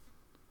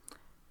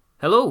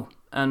Hello,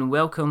 and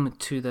welcome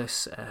to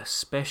this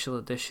special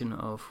edition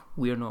of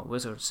We're Not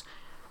Wizards.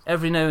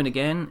 Every now and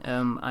again,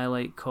 I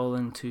like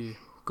Colin to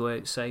go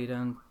outside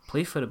and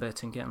play for a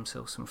bit and get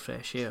himself some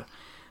fresh air.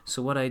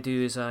 So what I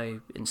do is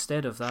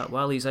instead of that,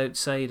 while he's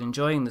outside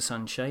enjoying the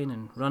sunshine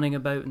and running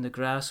about in the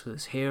grass with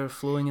his hair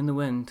flowing in the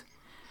wind,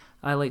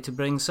 I like to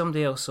bring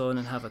somebody else on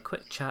and have a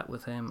quick chat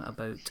with him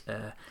about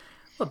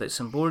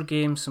some board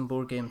games, some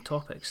board game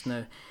topics.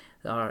 Now,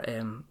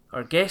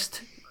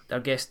 our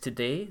guest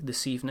today,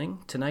 this evening,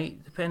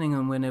 tonight, depending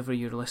on whenever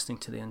you're listening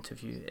to the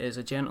interview, is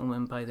a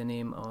gentleman by the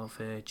name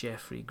of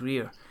Jeffrey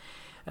Greer.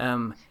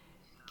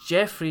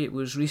 Jeffrey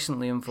was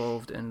recently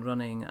involved in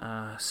running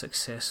a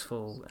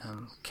successful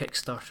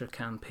Kickstarter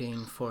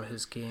campaign for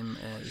his game,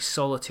 his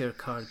solitaire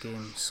card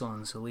game,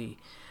 Sans Elite.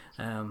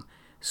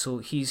 So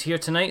he's here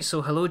tonight.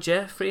 So hello,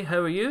 Jeffrey. How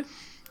are you?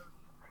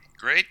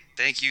 Great.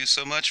 Thank you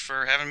so much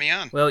for having me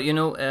on. Well,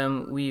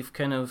 we've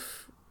kind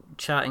of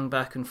chatting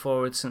back and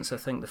forward since I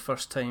think the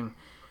first time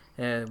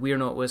We're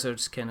Not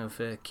Wizards kind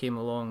of came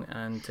along,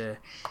 and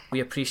we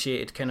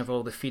appreciated kind of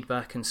all the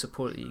feedback and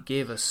support that you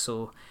gave us.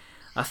 So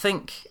I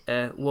think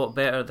what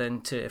better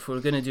than to, if we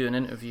were going to do an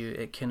interview,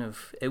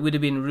 it would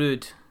have been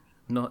rude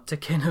not to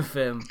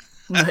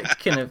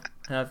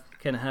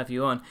have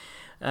you on.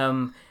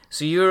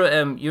 So you're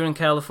in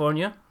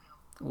California,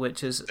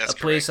 which is That's a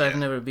place correct, I've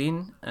yeah. never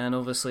been, and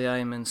obviously I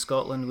am in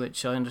Scotland,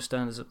 which I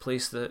understand is a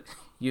place that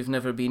you've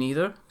never been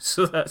either.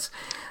 So that's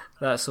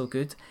all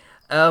good.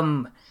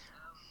 I'm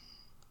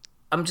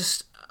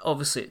just I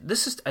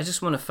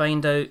just want to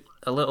find out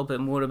a little bit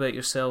more about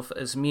yourself.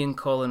 As me and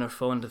Colin are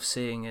fond of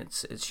saying,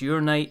 it's your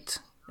night,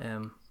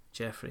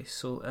 Jeffrey.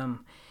 So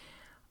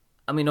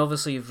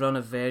obviously you've run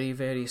a very,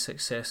 very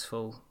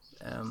successful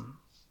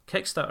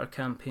Kickstarter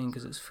campaign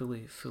because it's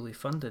fully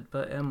funded.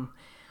 But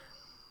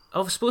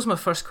I suppose my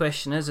first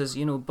question is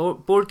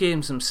board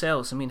games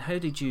themselves.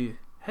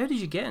 How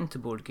did you get into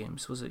board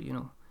games? Was it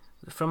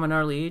from an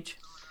early age?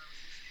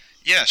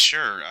 Yeah,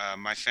 sure.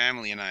 My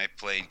family and I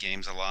played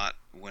games a lot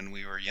when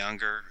we were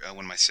younger.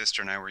 When my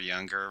sister and I were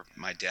younger,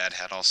 my dad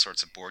had all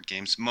sorts of board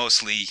games,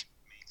 mostly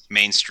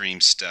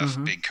mainstream stuff,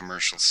 big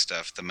commercial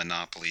stuff, the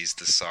Monopolies,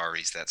 the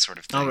Saris, that sort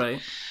of thing. All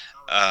right.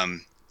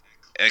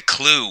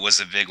 Clue was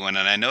a big one,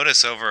 and I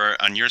notice over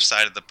on your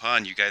side of the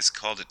pond, you guys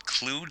called it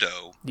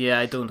Cluedo. Yeah,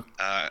 I don't know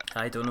why.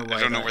 I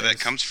don't know where that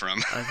comes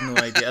from. I have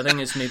no idea. I think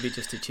it's maybe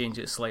just to change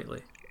it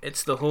slightly.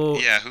 It's the whole.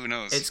 Yeah, who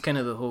knows? It's kind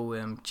of the whole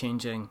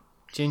changing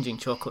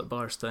chocolate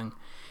bars thing.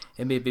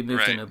 It maybe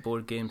moved Right. into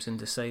board games and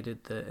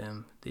decided that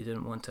they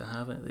didn't want to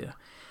have it there.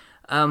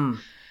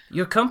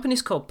 Your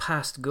company's called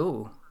Past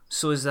Go.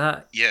 So is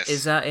that Yes.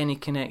 is that any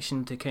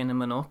connection to kind of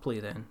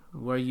Monopoly then?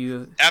 Were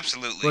you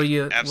Absolutely. were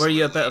you a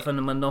Absolutely. bit of a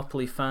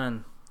Monopoly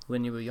fan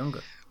when you were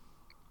younger?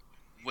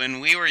 When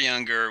we were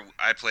younger,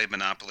 I played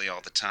Monopoly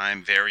all the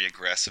time, very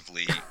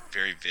aggressively,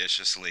 very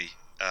viciously.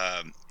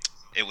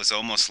 It was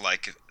almost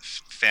like a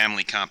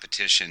family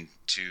competition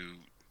to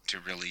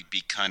really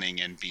be cunning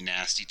and be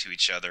nasty to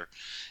each other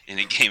in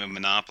a game of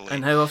Monopoly.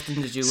 And how often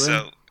did you win?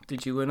 So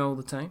Did you win all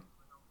the time?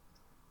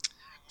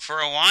 for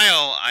a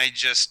while,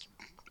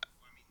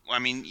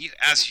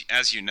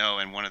 as you know,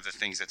 and one of the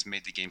things that's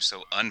made the game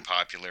so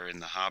unpopular in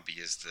the hobby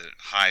is the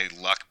high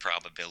luck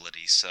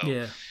probability. So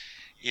Yeah.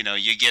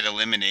 you get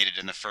eliminated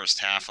in the first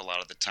half a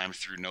lot of the time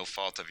through no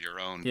fault of your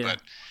own. Yeah.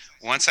 But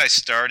once I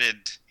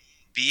started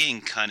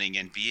being cunning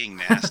and being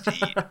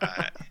nasty,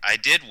 I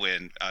did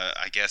win,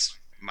 I guess,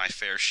 my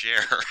fair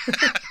share.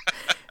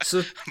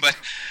 So But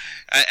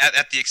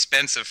at the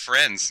expense of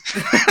friends.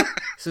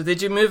 So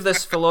did you move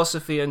this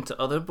philosophy into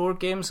other board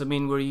games?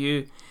 Were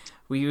you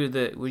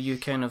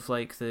kind of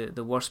like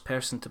the worst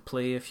person to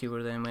play if you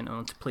were then went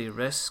on to play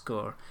Risk,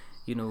 or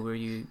were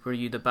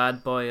you the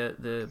bad boy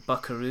at the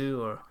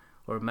Buckaroo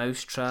or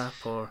Mousetrap,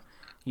 or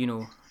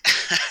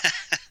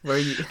were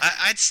you?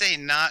 I'd say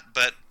not,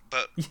 but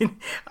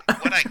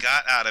what I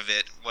got out of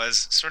it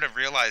was sort of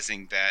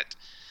realizing that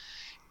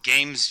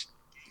games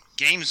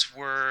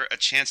were a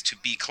chance to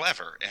be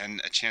clever and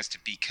a chance to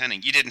be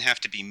cunning. You didn't have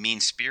to be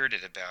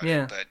mean-spirited about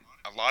Yeah. it, but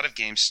a lot of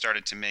games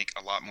started to make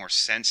a lot more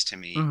sense to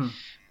me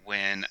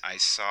when I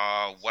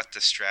saw what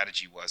the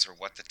strategy was or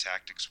what the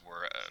tactics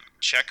were.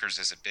 Checkers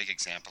is a big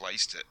example. I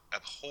used to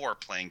abhor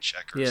playing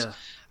checkers. Yeah.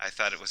 I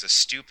thought it was a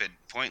stupid,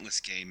 pointless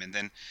game. And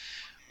then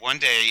one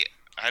day,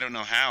 I don't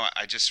know how,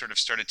 I just sort of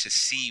started to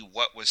see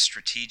what was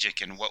strategic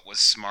and what was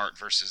smart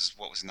versus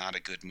what was not a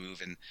good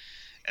move.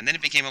 And then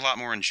it became a lot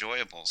more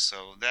enjoyable.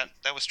 So that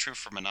was true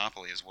for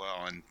Monopoly as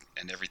well, and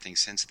everything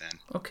since then.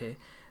 Okay.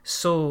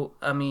 So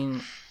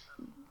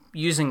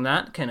using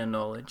that kind of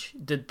knowledge,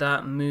 did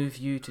that move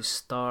you to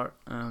start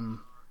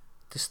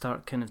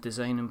kind of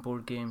designing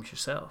board games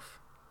yourself?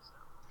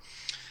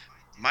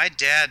 My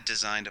dad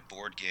designed a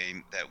board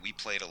game that we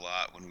played a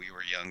lot when we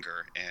were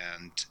younger,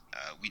 and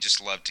we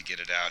just loved to get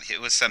it out. It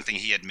was something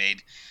he had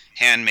made,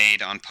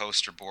 handmade on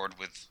poster board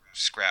with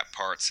scrap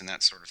parts and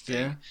that sort of thing.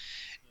 Yeah.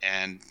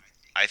 And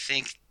I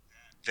think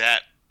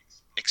that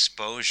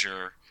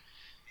exposure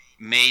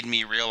made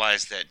me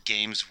realize that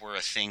games were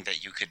a thing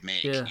that you could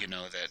make. Yeah.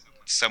 That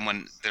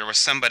there was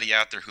somebody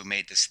out there who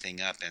made this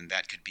thing up, and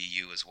that could be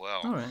you as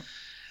well. All right.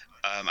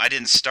 I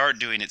didn't start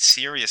doing it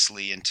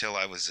seriously until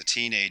I was a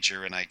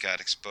teenager, and I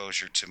got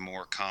exposure to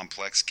more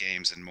complex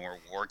games and more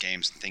war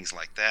games and things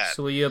like that.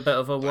 So were you a bit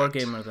of a war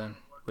gamer then,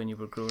 when you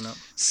were growing up?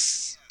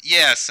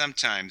 Yeah,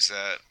 sometimes.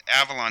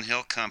 Avalon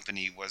Hill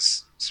Company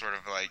was sort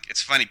of like,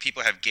 it's funny,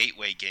 people have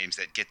gateway games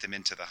that get them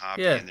into the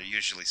hobby, and they're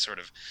usually sort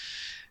of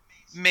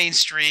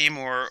mainstream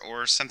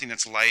or something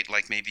that's light,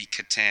 like maybe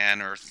Catan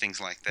or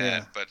things like that.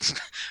 Yeah. But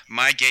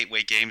my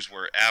gateway games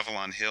were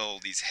Avalon Hill,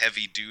 these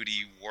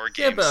heavy-duty war games.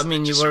 Yeah, but I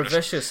mean, you were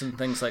vicious and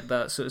things like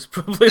that, so it's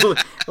probably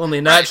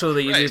only natural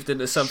that you moved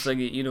into something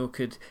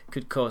that,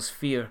 could cause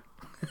fear.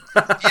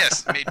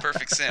 Yes, made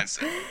perfect sense.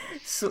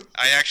 So,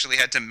 I actually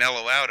had to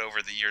mellow out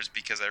over the years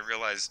because I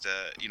realized,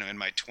 in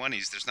my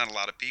 20s, there's not a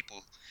lot of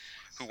people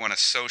who want to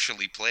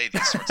socially play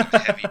these sorts of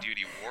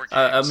heavy-duty war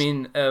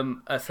games.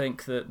 I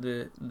think that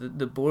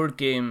the board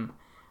game,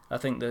 I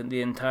think that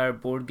the entire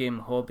board game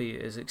hobby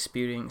is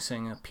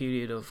experiencing a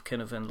period of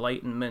kind of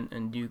enlightenment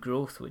and new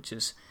growth, which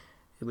is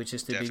to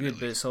Definitely. Be good.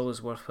 But it's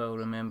always worthwhile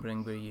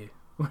remembering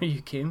where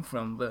you came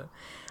from. But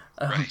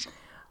right.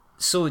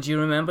 So, do you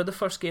remember the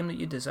first game that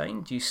you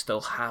designed? Do you still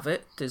have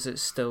it? Is it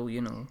still,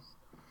 The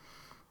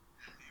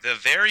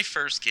very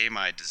first game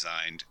I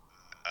designed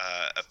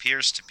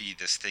appears to be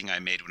this thing I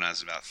made when I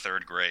was about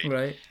third grade.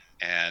 Right.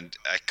 And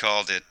I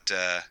called it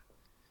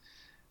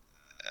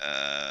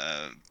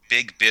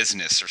Big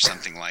Business or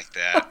something like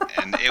that.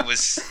 And it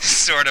was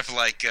sort of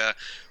like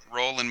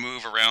roll and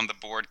move around the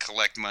board,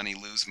 collect money,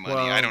 lose money.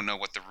 Wow. I don't know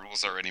what the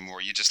rules are anymore.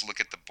 You just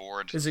look at the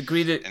board. Is it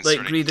greed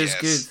is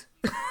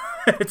good?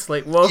 It's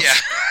like Wall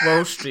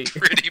Street.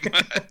 Pretty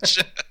much.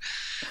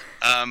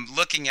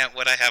 Looking at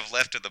what I have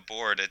left of the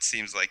board, it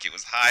seems like it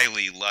was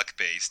highly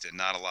luck-based and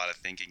not a lot of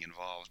thinking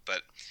involved.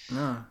 But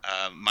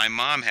my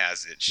mom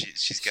has it.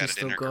 She's got it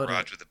in her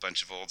garage with a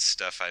bunch of old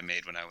stuff I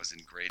made when I was in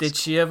grade school. Did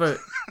she ever,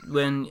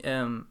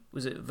 when,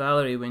 was it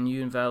Valerie, when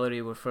you and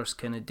Valerie were first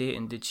kind of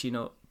dating, did she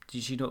not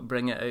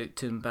bring it out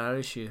to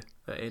embarrass you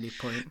at any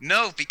point?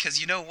 No, because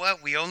you know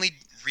what? We only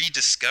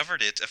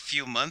rediscovered it a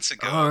few months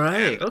ago. All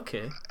right,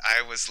 okay.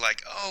 I was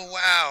like, oh,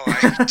 wow,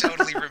 I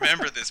totally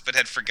remember this, but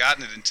had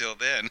forgotten it until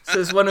then. So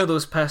it's one of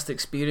those past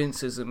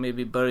experiences that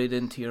maybe buried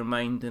into your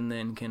mind and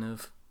then kind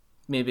of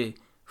maybe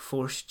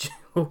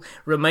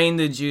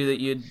reminded you that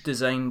you'd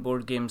designed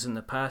board games in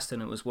the past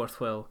and it was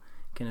worthwhile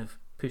kind of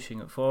pushing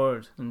it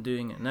forward and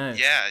doing it now.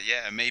 Yeah,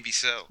 maybe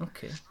so.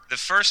 Okay. The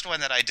first one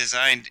that I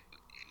designed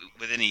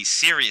with any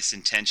serious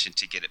intention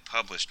to get it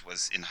published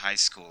was in high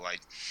school.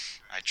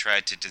 I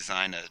tried to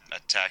design a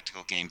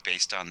tactical game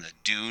based on the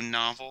Dune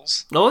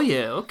novels. Oh,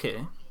 yeah,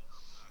 okay.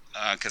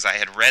 Because I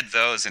had read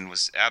those and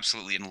was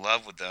absolutely in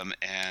love with them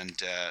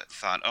and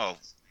thought, oh,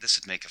 this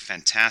would make a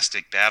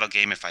fantastic battle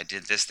game if I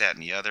did this, that,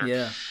 and the other.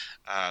 Yeah.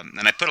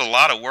 And I put a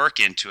lot of work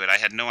into it. I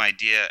had no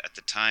idea at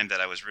the time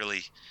that I was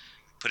really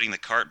putting the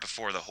cart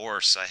before the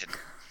horse. I had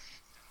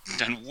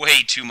done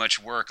way too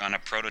much work on a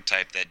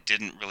prototype that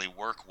didn't really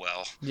work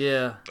well.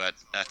 Yeah. But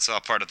that's all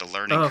part of the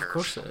learning curve. Of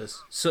course it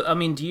is. So, I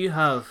mean, do you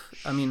have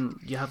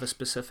a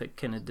specific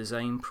kind of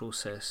design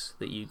process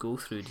that you go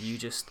through? Do you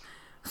just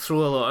throw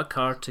a lot of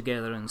card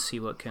together and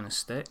see what kind of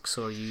sticks,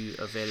 or are you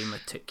a very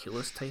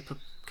meticulous type of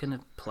kind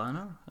of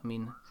planner? I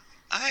mean,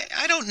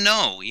 I don't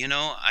know.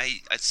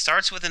 It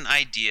starts with an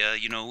idea.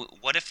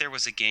 What if there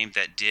was a game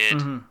that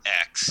did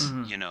X?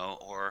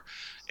 Or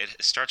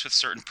it starts with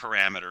certain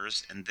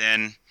parameters, and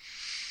then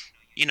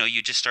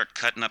you just start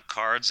cutting up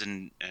cards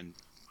and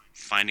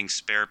finding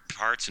spare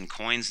parts and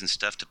coins and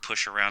stuff to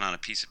push around on a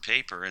piece of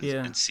paper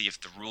and see if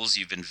the rules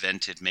you've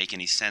invented make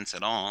any sense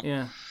at all.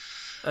 Yeah.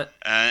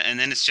 And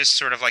then it's just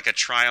sort of like a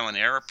trial and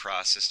error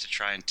process to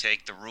try and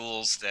take the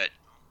rules that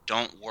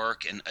don't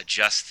work and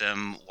adjust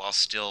them while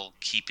still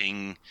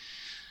keeping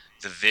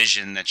the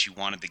vision that you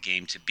wanted the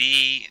game to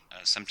be.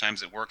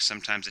 Sometimes it works,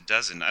 sometimes it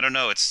doesn't. I don't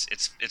know. It's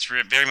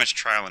very much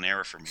trial and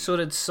error for me. So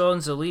did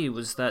Sans Ali,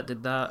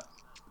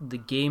 the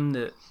game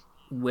that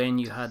when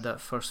you had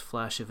that first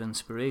flash of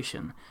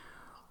inspiration,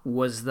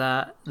 was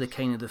that the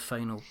kind of the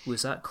final?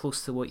 Was that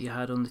close to what you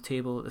had on the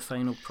table at the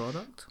final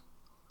product?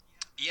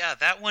 Yeah,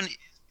 that one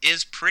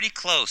is pretty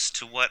close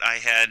to what I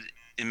had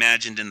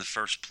imagined in the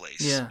first place.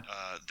 Yeah.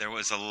 There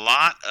was a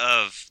lot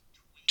of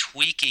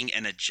tweaking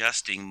and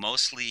adjusting,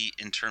 mostly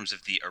in terms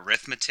of the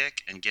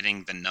arithmetic and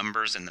getting the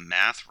numbers and the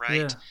math right.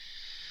 Yeah.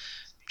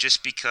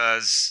 Just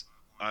because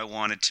I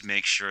wanted to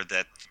make sure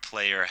that the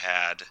player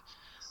had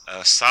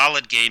a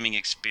solid gaming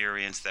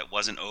experience that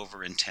wasn't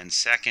over in 10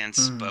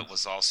 seconds, but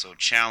was also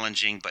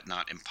challenging but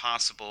not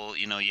impossible.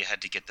 You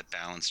had to get the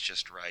balance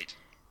just right.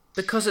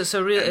 Because it's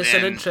an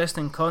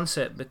interesting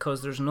concept,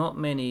 because there's not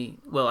many.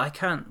 Well, I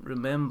can't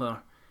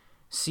remember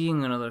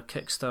seeing another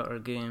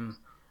Kickstarter game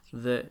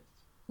that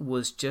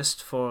was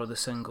just for the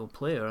single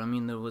player. I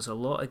mean, there was a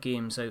lot of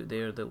games out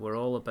there that were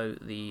all about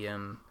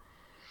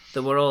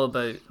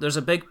there's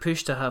a big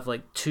push to have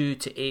like 2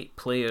 to 8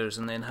 players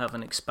and then have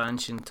an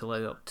expansion to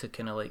allow up to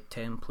kind of like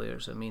 10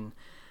 players. I mean,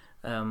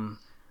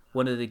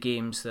 one of the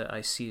games that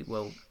I see,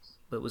 well,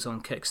 that was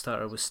on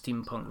Kickstarter was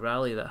Steampunk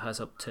Rally, that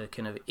has up to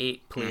kind of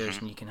 8 players, Mm-hmm.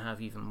 and you can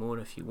have even more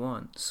if you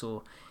want.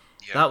 So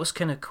Yeah. that was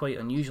kind of quite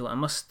unusual. I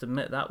must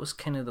admit that was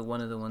kind of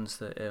one of the ones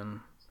that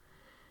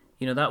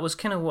that was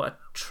kind of what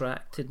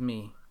attracted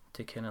me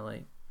to kind of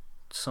like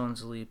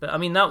Sons of Lee. But I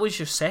mean, that was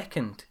your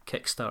second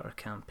Kickstarter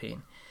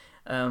campaign,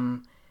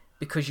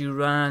 because you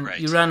ran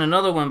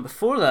another one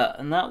before that,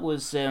 and that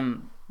was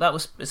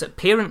is it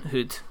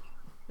Parenthood?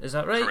 Is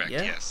that right? Correct.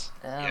 Yeah. Yes.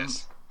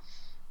 Yes.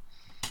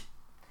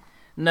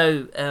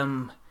 Now,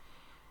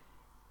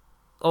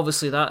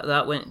 obviously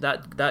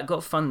that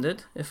got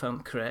funded, if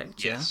I'm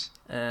correct. Yes.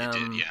 Yeah. It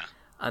did. Yeah.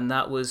 And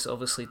that was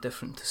obviously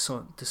different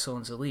to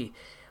Sons of Lee.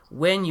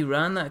 When you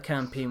ran that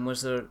campaign,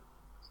 was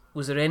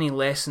there any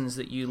lessons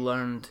that you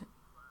learned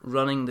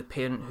running the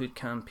Parenthood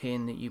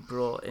campaign that you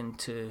brought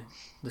into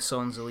the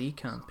Sons of Lee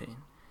campaign?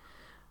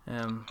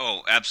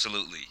 Oh,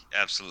 absolutely.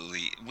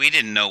 Absolutely. We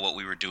didn't know what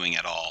we were doing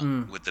at all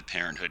with the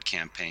Parenthood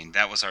campaign.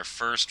 That was our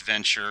first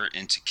venture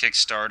into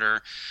Kickstarter.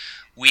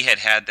 We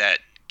had that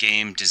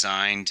game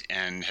designed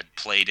and had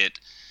played it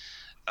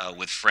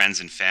with friends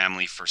and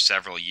family for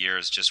several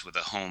years, just with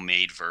a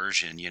homemade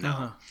version,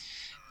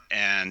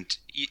 And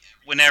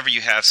whenever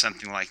you have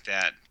something like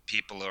that,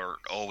 people are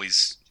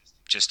always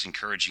just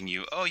encouraging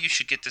you, oh, you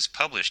should get this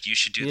published, you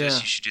should do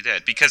this, you should do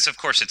that, because of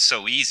course it's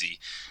so easy.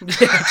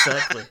 Yeah,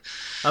 exactly.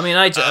 I mean,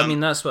 I mean,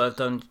 that's what I've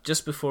done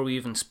just before we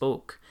even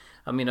spoke.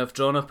 I mean, I've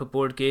drawn up a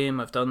board game,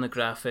 I've done the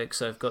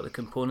graphics, I've got the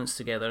components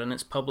together, and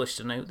it's published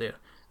and out there.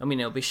 I mean,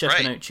 it'll be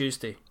shipping out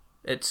Tuesday.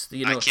 It's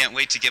I can't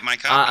wait to get my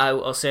copy.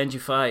 I'll send you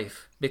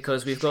 5,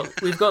 because we've got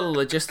the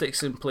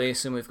logistics in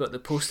place, and we've got the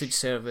postage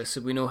service,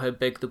 and we know how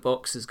big the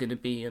box is going to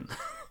be, and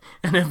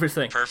and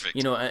everything. Perfect.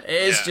 It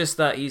is just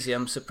that easy.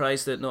 I'm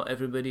surprised that not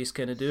everybody's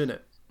kind of doing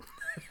it.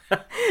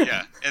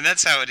 Yeah, and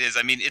that's how it is.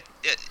 I mean,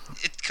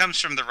 it comes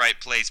from the right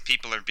place.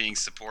 People are being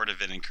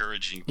supportive and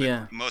encouraging,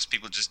 but most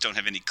people just don't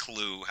have any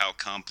clue how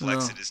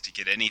complex it is to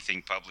get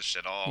anything published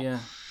at all. Yeah.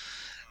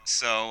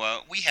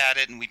 So we had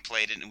it and we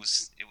played it, and it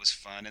was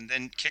fun. And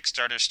then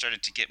Kickstarter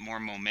started to get more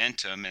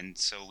momentum, and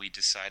so we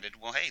decided,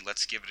 well, hey,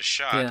 let's give it a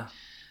shot. Yeah.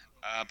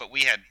 But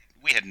we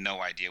had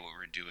no idea what we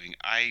were doing.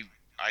 I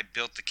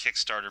built the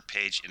Kickstarter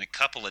page in a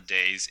couple of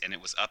days, and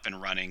it was up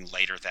and running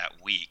later that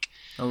week.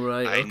 Oh,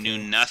 right. I knew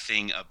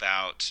nothing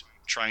about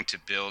trying to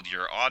build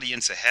your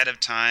audience ahead of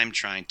time,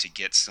 trying to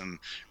get some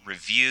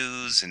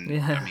reviews, and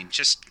I mean,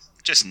 just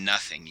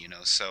nothing,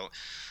 So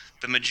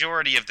the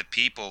majority of the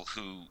people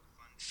who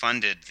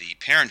funded the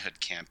Parenthood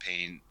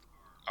campaign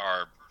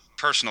are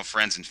personal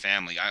friends and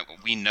family.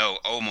 We know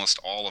almost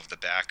all of the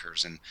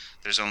backers, and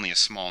there's only a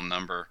small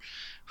number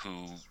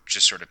who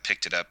just sort of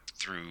picked it up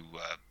through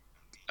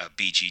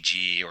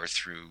BGG or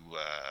through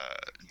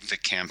the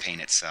campaign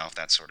itself,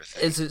 that sort of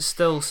thing. Is it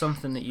still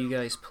something that you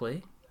guys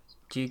play?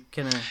 Do you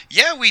kind of...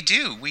 Yeah, we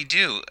do.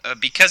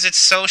 Because it's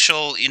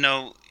social,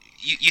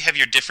 you have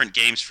your different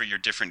games for your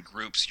different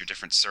groups, your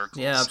different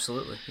circles. Yeah,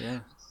 absolutely, yeah.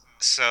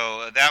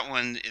 So that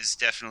one is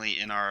definitely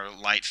in our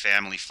light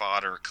family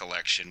fodder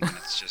collection, when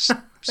it's just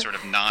sort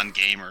of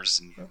non-gamers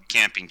and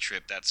camping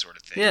trip, that sort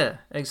of thing. Yeah,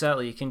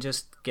 exactly. You can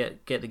just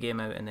get the game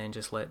out and then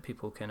just let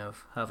people kind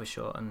of have a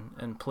shot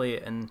and play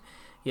it. And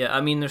yeah, I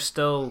mean, there's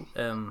still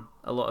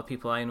a lot of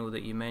people I know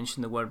that you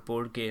mentioned the word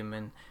board game,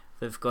 and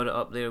they've got it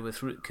up there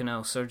with root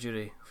canal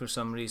surgery for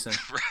some reason.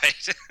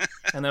 Right.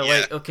 And they're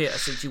like, okay, I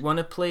said, do you want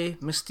to play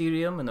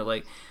Mysterium? And they're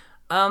like,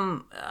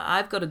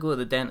 I've got to go to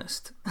the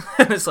dentist.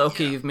 And it's like,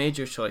 okay, you've made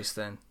your choice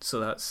then. So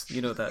that's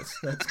kind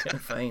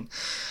of fine.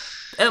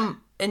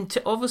 And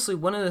obviously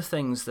one of the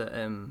things that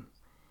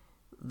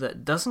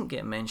that doesn't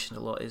get mentioned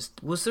a lot is,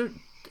 was there,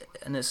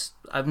 and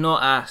I've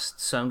not asked,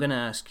 so I'm going to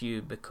ask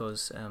you,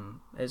 because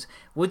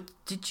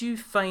did you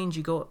find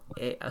you got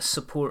a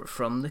support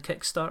from the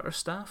Kickstarter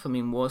staff? I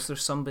mean, was there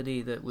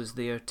somebody that was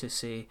there to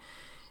say,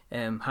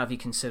 have you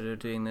considered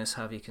doing this,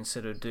 have you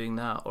considered doing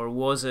that? Or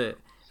was it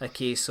a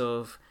case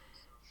of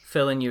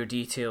fill in your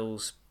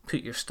details,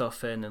 put your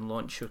stuff in, and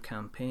launch your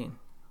campaign?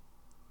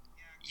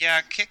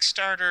 Yeah,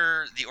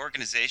 Kickstarter, the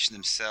organization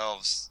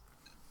themselves,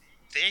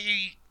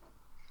 they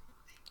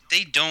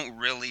don't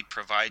really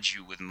provide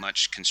you with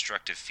much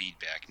constructive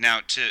feedback. Now,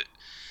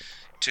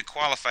 to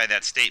qualify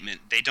that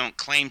statement, they don't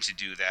claim to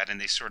do that, and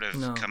they sort of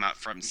come out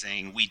from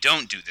saying, we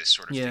don't do this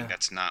sort of thing.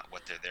 That's not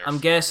what they're there for. I'm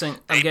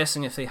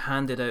guessing if they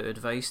handed out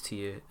advice to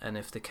you, and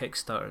if the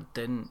Kickstarter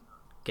didn't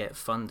get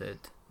funded,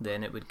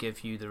 then it would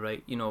give you the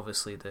right,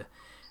 obviously the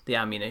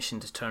ammunition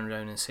to turn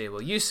around and say,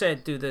 well, you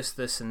said do this,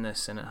 this, and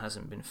this, and it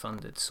hasn't been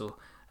funded. So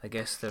I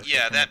guess they're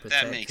that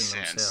makes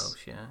themselves.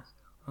 sense. Yeah.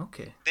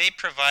 Okay. They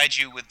provide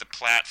you with the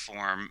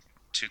platform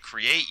to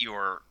create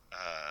your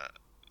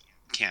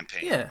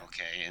campaign. Yeah.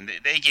 Okay, and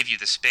they give you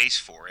the space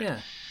for it.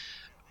 Yeah.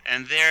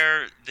 And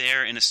they're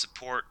there in a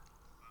support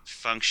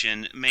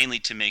function mainly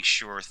to make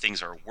sure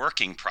things are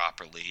working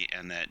properly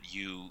and that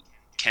you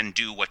can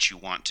do what you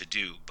want to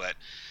do, but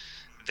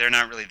they're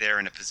not really there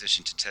in a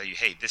position to tell you,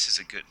 hey, this is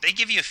a good... They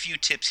give you a few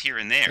tips here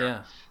and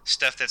there,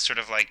 stuff that's sort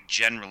of like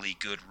generally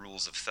good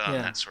rules of thumb,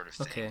 that sort of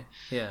thing. Okay,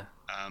 yeah.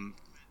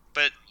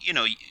 But,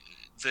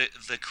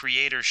 the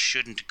creators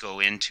shouldn't go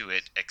into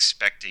it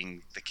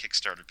expecting the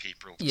Kickstarter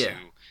people to,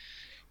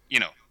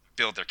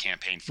 build their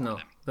campaign for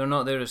them. They're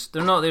not there as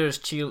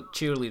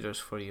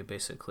cheerleaders for you.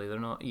 Basically, they're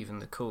not even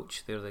the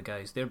coach. They're the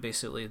guys. They're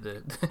basically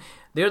they're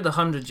the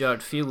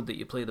 100-yard field that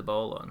you play the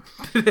ball on.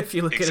 If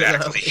you look at it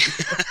that way.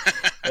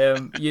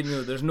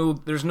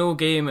 There's no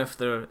game if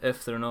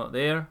they're not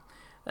there.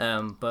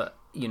 But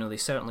they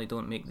certainly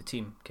don't make the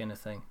team, kind of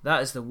thing.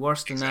 That is the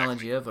worst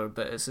analogy ever,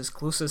 but it's as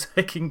close as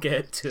I can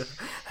get to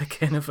a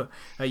kind of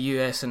a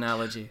US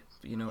analogy.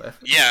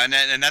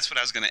 And that's what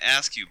I was going to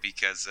ask you,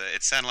 because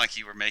it sounded like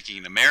you were making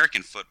an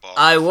American football.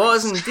 I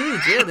was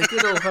indeed, yeah, the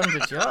good old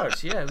 100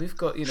 yards. Yeah, we've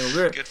got,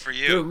 we're good for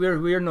you.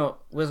 We're not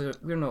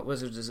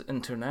Wizards as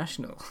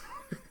international.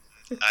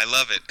 I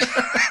love it.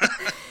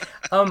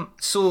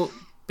 So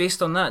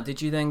based on that,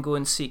 did you then go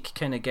and seek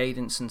kind of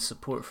guidance and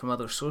support from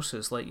other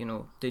sources? Like,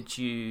 did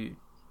you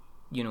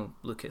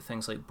look at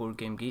things like Board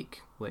Game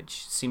Geek,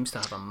 which seems to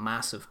have a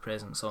massive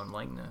presence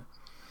online now?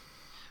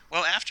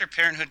 Well, after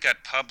Parenthood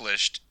got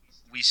published,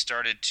 we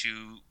started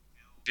to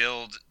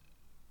build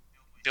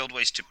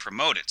ways to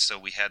promote it. So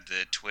we had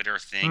the Twitter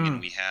thing,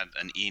 and we had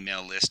an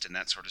email list and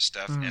that sort of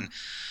stuff.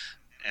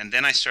 And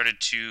then I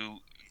started to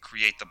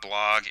create the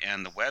blog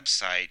and the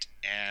website,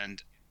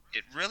 and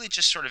it really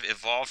just sort of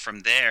evolved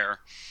from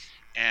there.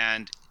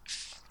 And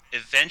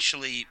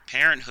eventually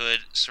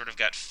Parenthood sort of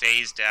got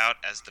phased out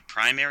as the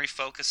primary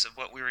focus of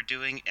what we were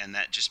doing, and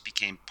that just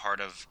became part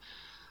of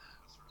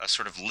a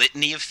sort of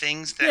litany of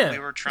things that we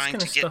were trying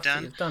to get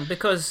done.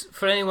 Because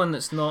for anyone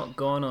that's not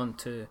gone on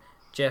to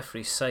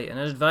Jeffrey's site, and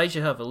I'd advise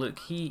you have a look,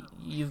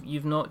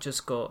 you've not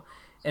just got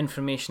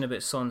information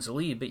about Sans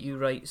Elite, but you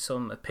write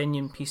some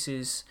opinion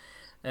pieces.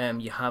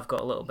 You have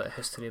got a little bit of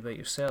history about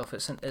yourself.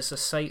 It's a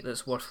site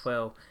that's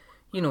worthwhile,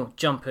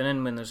 jumping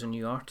in when there's a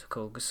new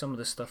article, because some of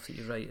the stuff that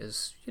you write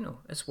is,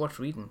 it's worth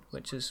reading,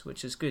 which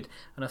is good.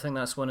 And I think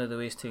that's one of the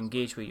ways to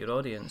engage with your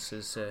audience.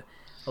 Is a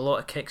lot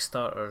of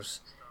Kickstarters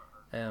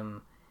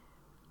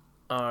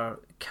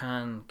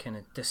can kind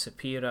of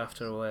disappear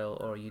after a while,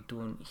 or you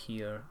don't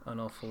hear an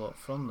awful lot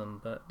from them.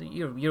 But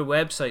your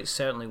website's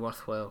certainly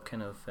worthwhile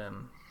kind of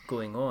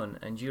going on,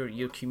 and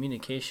your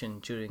communication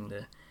during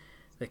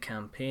the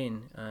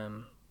campaign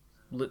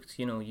looked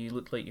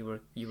like you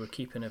were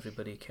keeping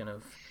everybody kind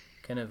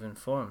of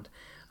informed.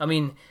 I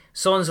mean,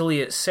 Sans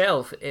Elite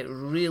itself, it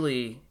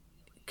really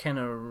kind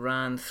of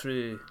ran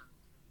through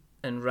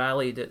and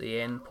rallied at the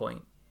end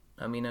point.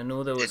 I mean, I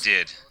know there was. It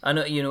did. I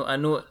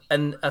know,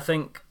 and I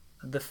think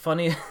the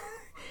funny,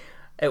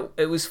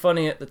 it was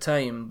funny at the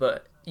time,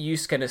 but you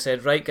kind of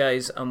said, "Right,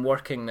 guys, I'm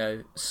working now,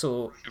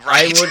 so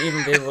I won't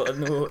even be able to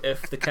know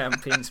if the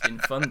campaign's been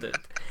funded."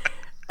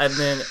 And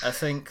then I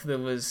think there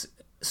was,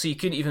 so you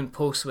couldn't even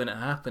post when it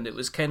happened. It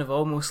was kind of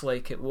almost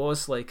like it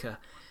was like a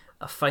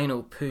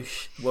final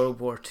push World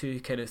War II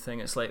kind of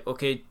thing. It's like,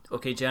 okay,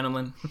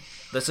 gentlemen,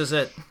 this is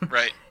it.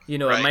 Right.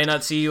 I might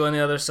not see you on the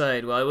other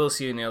side. Well, I will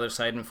see you on the other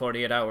side in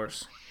 48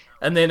 hours.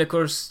 And then, of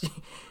course,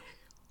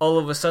 all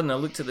of a sudden I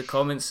looked at the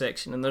comments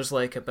section, and there's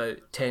like about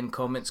 10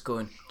 comments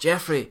going,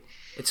 "Jeffrey,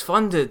 it's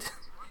funded.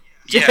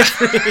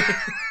 Jeffrey,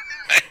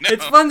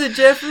 it's funded,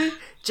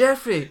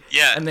 Jeffrey."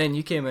 Yeah. And then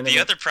you came in. The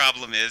other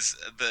problem is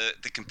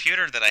the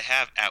computer that I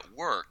have at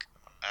work.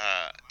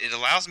 It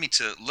allows me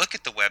to look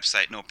at the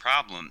website, no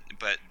problem,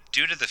 but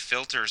due to the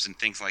filters and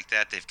things like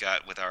that they've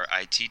got with our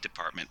IT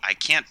department, I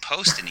can't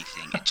post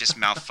anything. It just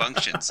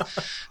malfunctions.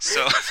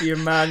 So your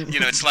man,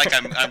 it's like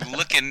I'm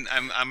looking.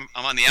 I'm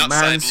on the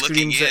outside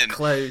looking in. At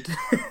cloud.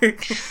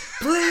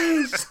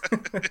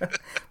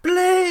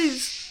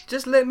 please,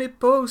 just let me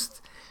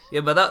post.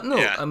 Yeah, but that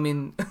I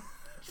mean,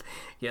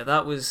 yeah,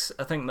 that was.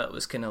 I think that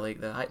was kind of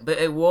like that. But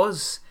it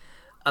was.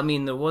 I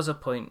mean, there was a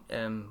point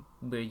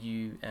where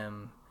you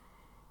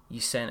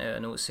sent out a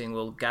note saying,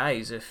 "Well,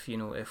 guys, if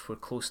we're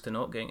close to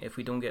not getting, if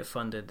we don't get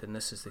funded, then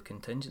this is the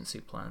contingency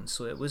plan."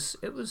 So it was,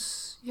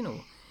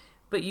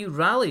 but you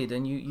rallied,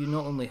 and you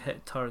not only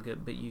hit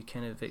target, but you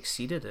kind of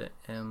exceeded it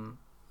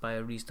by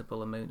a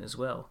reasonable amount as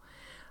well.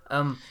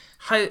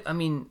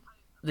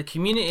 The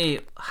community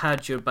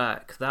had your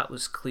back. That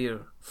was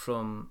clear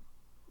from,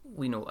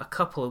 a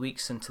couple of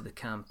weeks into the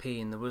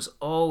campaign. There was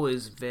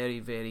always very,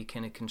 very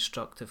kind of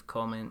constructive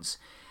comments.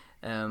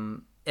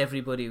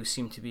 Everybody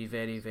seemed to be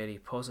very, very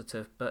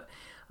positive. But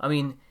I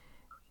mean,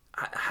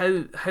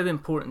 how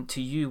important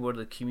to you were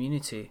the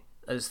community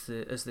as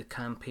the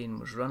campaign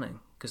was running?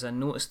 Because I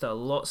noticed that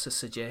lots of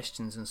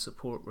suggestions and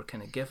support were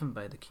kind of given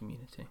by the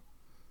community.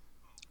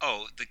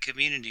 Oh, the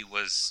community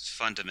was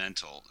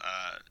fundamental.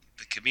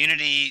 The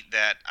community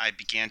that I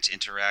began to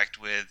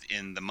interact with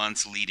in the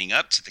months leading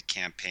up to the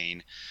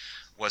campaign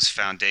was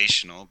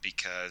foundational,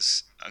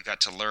 because I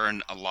got to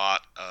learn a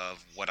lot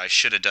of what I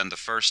should have done the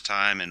first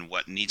time and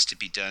what needs to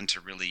be done to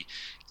really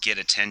get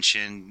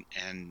attention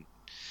and,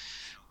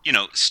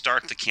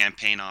 start the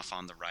campaign off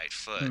on the right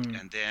foot.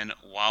 And then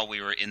while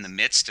we were in the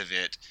midst of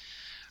it,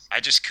 I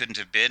just couldn't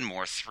have been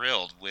more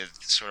thrilled with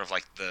sort of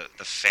like the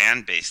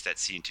fan base that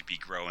seemed to be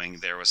growing.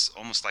 There was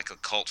almost like a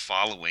cult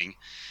following,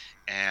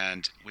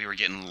 and we were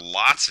getting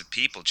lots of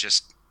people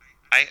just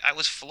I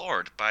was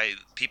floored by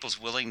people's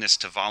willingness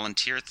to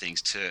volunteer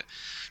things, to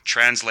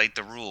translate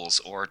the rules,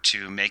 or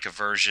to make a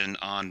version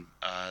on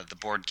the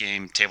board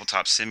game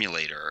Tabletop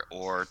Simulator,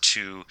 or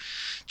to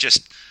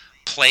just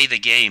play the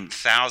game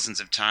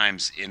thousands of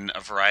times in a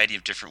variety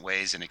of different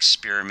ways and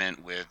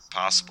experiment with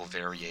possible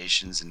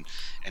variations and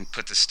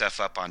put the stuff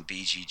up on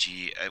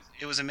BGG.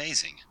 It was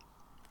amazing.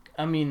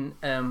 I mean,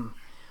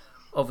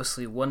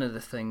 obviously one of the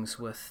things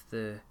with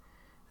the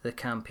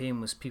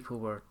campaign was people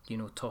were,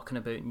 talking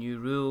about new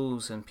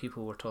rules, and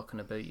people were talking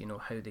about,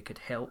 how they could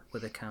help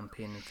with the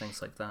campaign and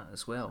things like that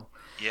as well.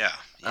 Yeah.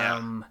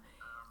 I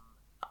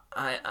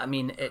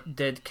mean,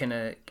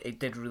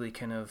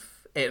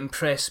 it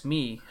impressed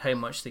me how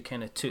much they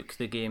kind of took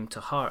the game to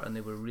heart, and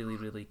they were really,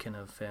 really kind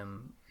of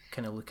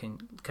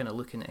looking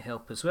at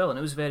help as well, and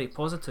it was very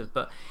positive.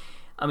 But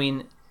I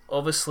mean,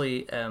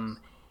 obviously,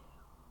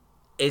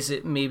 is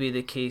it maybe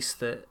the case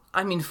that,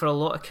 I mean, for a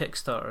lot of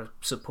Kickstarter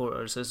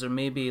supporters, is there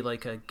maybe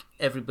like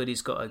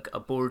everybody's got a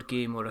board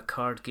game or a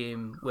card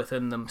game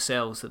within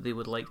themselves that they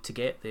would like to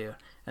get there,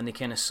 and they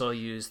kind of saw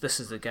you as, this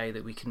is the guy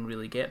that we can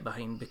really get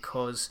behind,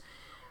 because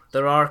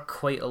there are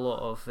quite a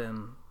lot of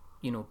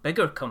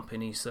bigger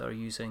companies that are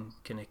using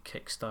kind of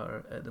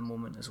Kickstarter at the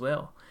moment as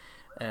well,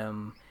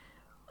 and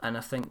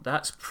I think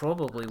that's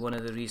probably one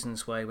of the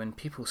reasons why when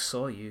people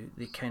saw you,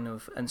 they kind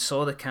of, and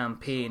saw the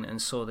campaign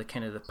and saw the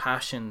kind of the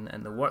passion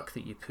and the work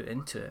that you put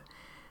into it,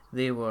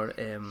 they were,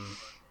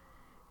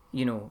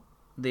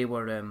 they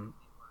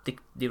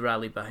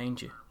rallied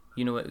behind you.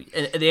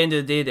 At the end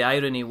of the day, the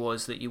irony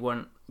was that you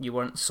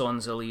weren't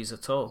Sans Elise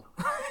at all.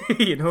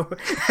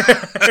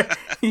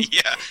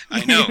 Yeah,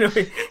 I know.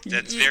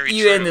 That's very true.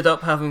 You ended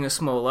up having a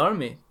small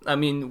army. I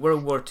mean,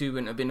 World War II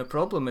wouldn't have been a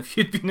problem if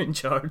you'd been in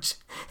charge.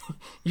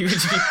 You'd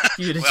have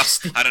well,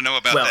 just... I don't know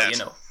about that.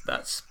 Well,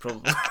 that's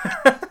probably...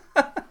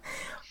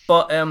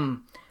 But,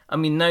 I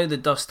mean, now the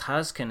dust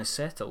has kind of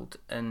settled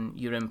and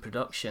you're in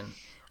production.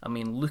 I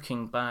mean,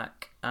 looking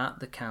back at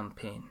the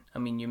campaign, I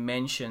mean, you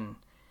mentioned,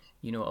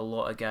 a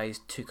lot of guys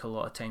took a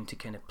lot of time to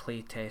kind of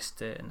play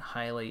test it and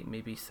highlight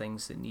maybe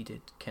things that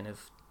needed kind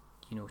of,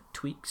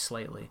 tweaked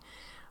slightly.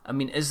 I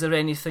mean, is there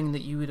anything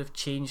that you would have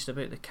changed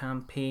about the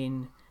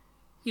campaign,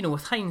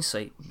 with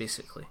hindsight,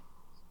 basically?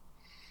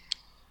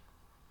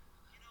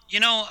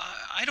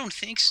 I don't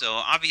think so.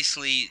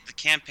 Obviously, the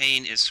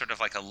campaign is sort of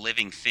like a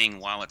living thing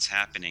while it's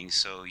happening,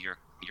 so you're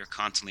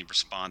constantly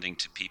responding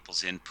to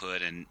people's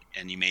input, and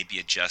you may be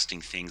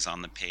adjusting things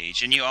on the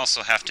page. And you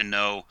also have to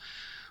know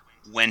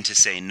when to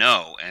say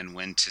no and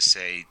when to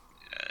say,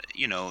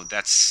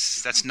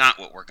 that's not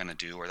what we're going to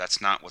do, or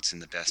that's not what's in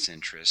the best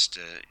interest.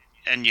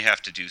 And you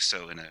have to do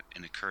so in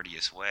a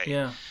courteous way.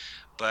 Yeah.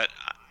 But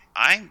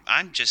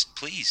I'm just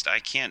pleased. I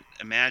can't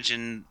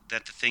imagine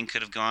that the thing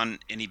could have gone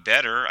any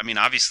better. I mean,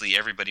 obviously,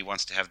 everybody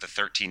wants to have the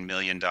 $13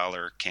 million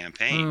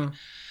campaign,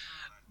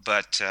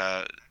 but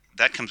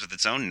that comes with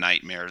its own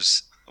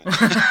nightmares.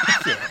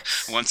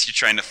 Once you're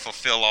trying to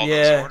fulfill all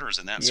those orders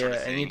and that sort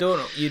of thing. And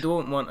you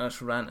don't want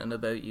us ranting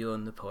about you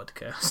on the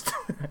podcast.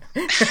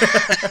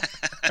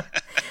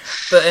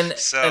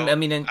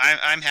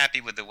 I'm happy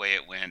with the way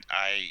it went.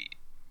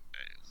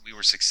 We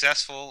were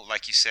successful.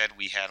 Like you said,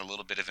 we had a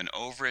little bit of an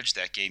overage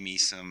that gave me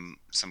some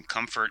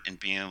comfort in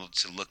being able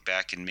to look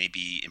back and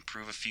maybe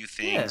improve a few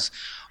things.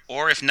 Yeah.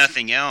 Or if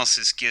nothing else,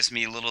 this gives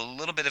me a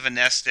little bit of a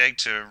nest egg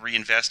to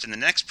reinvest in the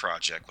next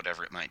project,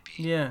 whatever it might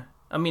be. Yeah.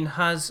 I mean,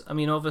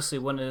 obviously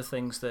one of the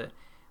things that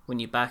when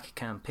you back a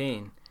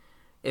campaign,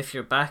 if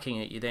you're backing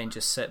it, you then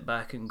just sit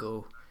back and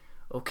go,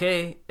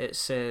 okay, it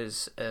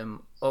says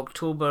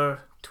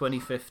October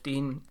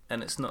 2015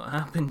 and it's not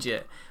happened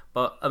yet.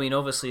 But, I mean,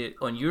 obviously,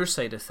 on your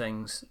side of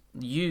things,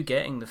 you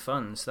getting the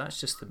funds, that's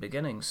just the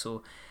beginning.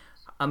 So,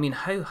 I mean,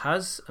 how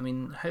has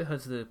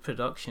the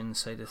production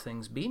side of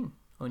things been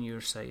on your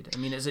side? I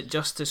mean, is it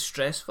just as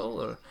stressful,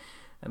 or,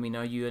 I mean,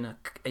 are you in a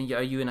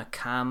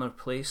calmer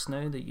place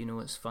now that you know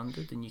it's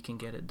funded and you can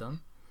get it done?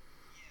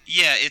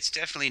 Yeah, it's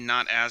definitely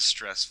not as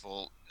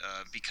stressful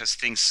because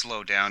things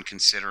slow down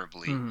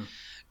considerably. Mm-hmm.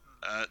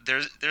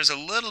 There's a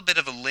little bit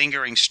of a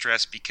lingering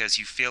stress because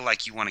you feel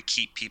like you want to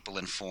keep people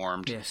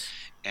informed. Yes.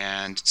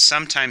 And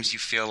sometimes you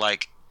feel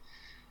like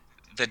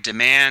the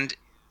demand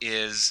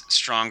is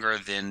stronger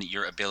than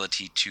your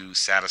ability to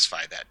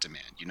satisfy that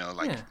demand.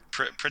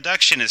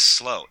 Production is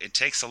slow. It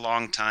takes a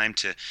long time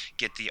to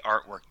get the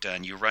artwork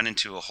done. You run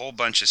into a whole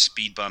bunch of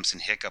speed bumps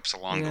and hiccups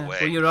along the way.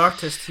 Well, your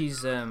artist,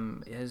 he's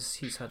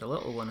had a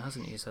little one,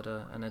 hasn't he? He's had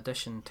an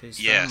addition to his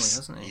family,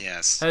 hasn't he?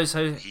 Yes. How's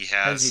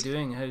he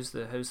doing? How's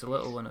the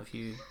little one? Have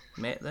you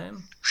met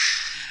them?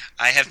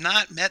 I have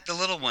not met the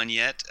little one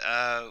yet.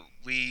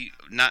 We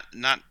not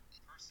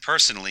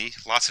personally.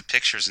 Lots of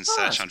pictures and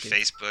such on good.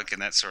 Facebook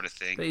and that sort of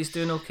thing. But he's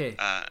doing okay.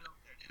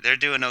 They're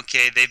doing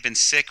okay. They've been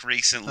sick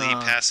recently,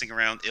 passing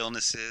around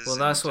illnesses. Well,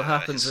 that's what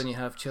happens when you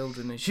have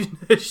children, as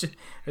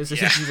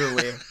you're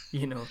aware.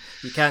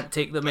 You can't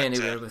take them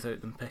anywhere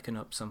without them picking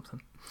up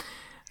something.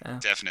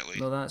 Definitely.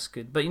 No, that's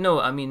good. But you know,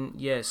 I mean,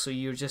 yeah. So are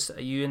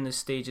you in the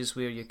stages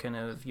where you kind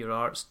of your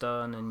art's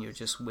done and you're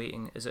just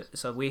waiting?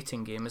 It's a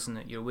waiting game, isn't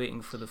it? You're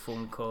waiting for the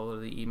phone call or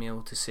the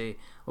email to say,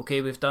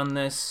 okay, we've done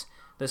this.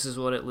 This is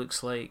what it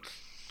looks like.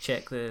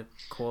 Check the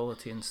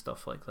quality and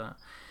stuff like that.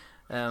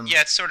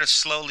 Yeah, it's sort of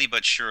slowly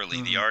but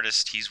surely. The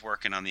artist, he's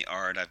working on the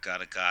art. I've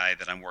got a guy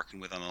that I'm working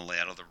with on the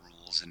layout of the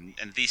rules, and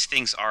these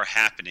things are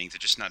happening. They're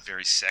just not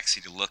very sexy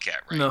to look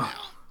at right now.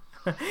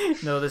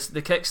 No,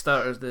 the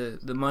Kickstarter,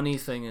 the money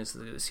thing it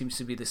seems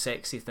to be the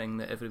sexy thing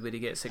that everybody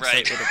gets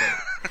excited about,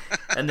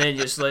 and then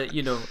just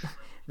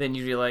then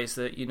you realise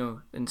that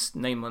in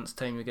 9 months'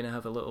 time you're going to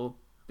have a little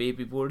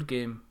baby board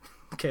game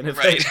kind of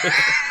thing.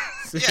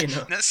 So,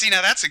 yeah.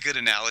 Now that's a good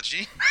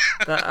analogy.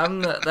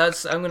 I'm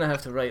going to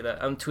have to write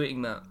that. I'm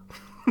tweeting that.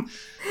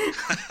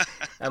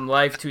 I'm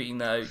live tweeting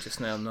that out just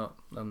now. I'm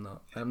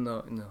not.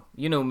 No,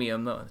 you know me.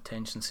 I'm not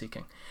attention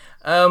seeking.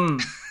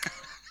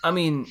 I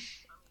mean,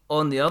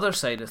 on the other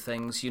side of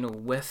things,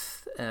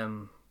 with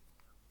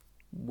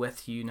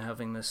you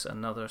having this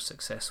another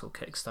successful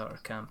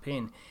Kickstarter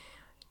campaign,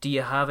 do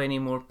you have any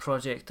more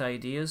project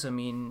ideas? I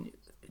mean,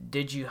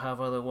 did you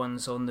have other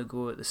ones on the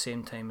go at the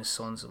same time as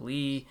Sons of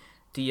Lee?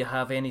 Do you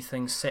have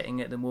anything sitting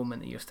at the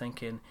moment that you're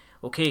thinking,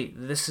 okay,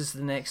 this is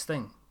the next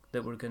thing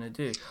that we're going to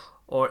do?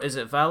 Or is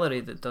it Valerie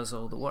that does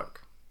all the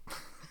work?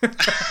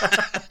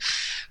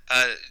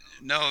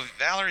 No,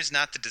 Valerie's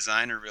not the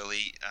designer,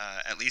 really,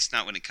 at least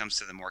not when it comes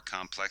to the more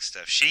complex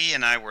stuff. She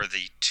and I were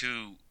the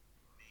two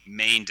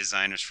main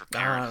designers for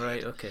Parenthood. Ah,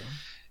 right, okay.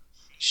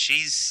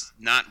 She's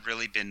not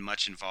really been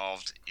much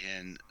involved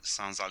in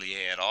Sans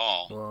Allier at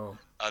all. Whoa.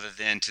 Other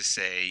than to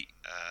say,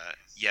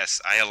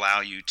 yes, I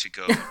allow you to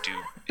go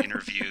do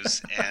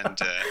interviews, and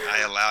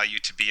I allow you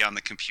to be on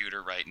the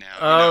computer right now.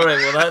 Oh, right.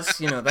 Well,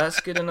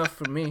 that's good enough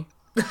for me.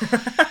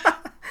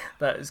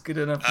 That is good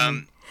enough for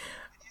me.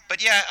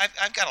 But yeah,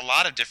 I've got a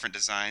lot of different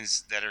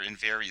designs that are in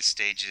various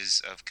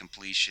stages of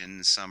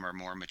completion. Some are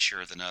more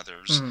mature than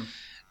others.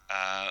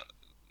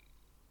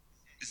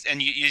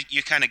 And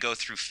you kind of go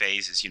through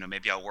phases.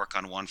 Maybe I'll work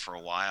on one for a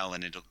while,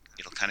 and it'll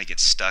kind of get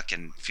stuck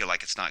and feel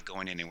like it's not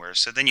going anywhere.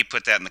 So then you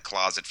put that in the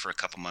closet for a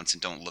couple months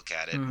and don't look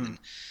at it, and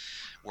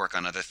work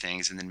on other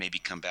things, and then maybe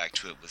come back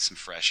to it with some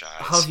fresh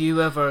eyes. Have you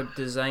ever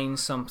designed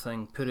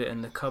something, put it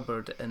in the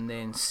cupboard, and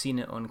then seen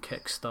it on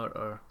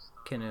Kickstarter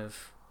kind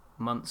of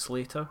months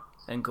later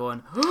and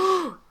gone,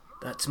 oh,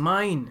 that's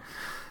mine?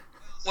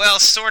 Well,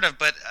 sort of,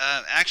 but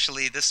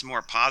actually this is a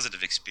more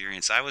positive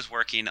experience. I was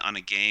working on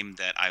a game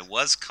that I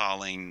was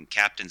calling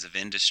Captains of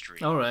Industry.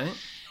 All right.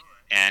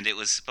 And it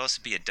was supposed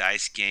to be a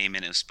dice game,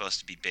 and it was supposed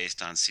to be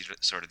based on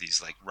sort of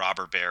these like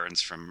robber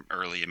barons from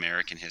early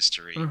American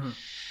history.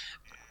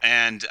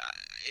 And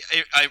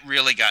I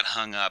really got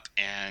hung up,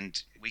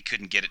 and we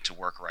couldn't get it to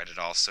work right at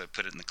all, so I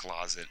put it in the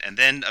closet. And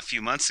then a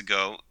few months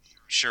ago,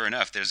 sure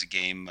enough, there's a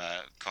game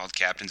called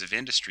Captains of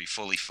Industry,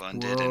 fully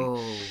funded.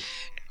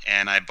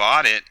 And I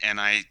bought it, and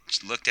I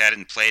looked at it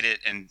and played it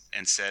and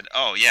said,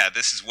 oh, yeah,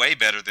 this is way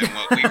better than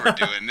what we were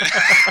doing.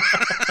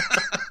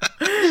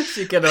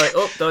 So you kind of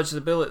like, dodge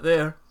the bullet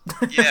there.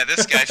 Yeah,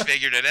 this guy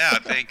figured it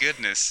out, thank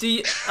goodness.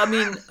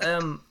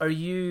 Are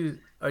you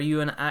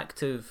an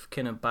active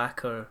kind of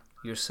backer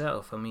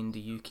yourself? I mean, do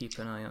you keep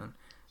an eye on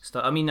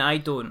stuff? I mean, I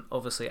don't.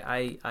 Obviously,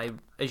 I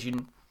as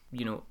you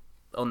know,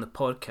 on the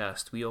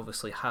podcast, we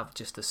obviously have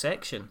just a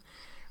section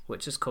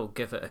which is called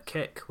Give It a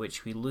Kick,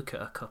 which we look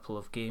at a couple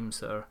of games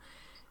that are,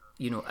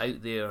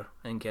 out there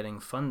and getting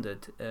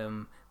funded.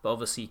 But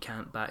obviously you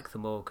can't back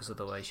them all, because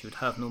otherwise you would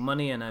have no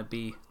money and I'd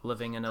be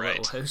living in a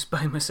little house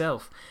by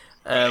myself.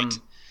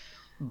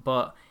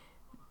 But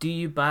do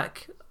you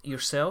back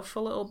yourself a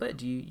little bit?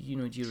 Do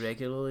you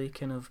regularly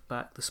kind of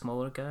back the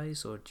smaller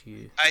guys, or do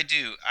you? I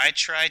do. I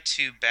try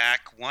to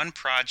back one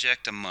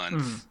project a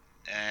month,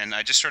 and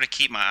I just sort of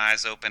keep my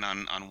eyes open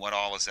on what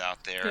all is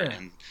out there. Yeah.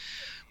 And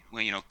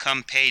when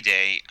come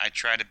payday, I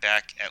try to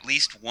back at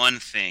least one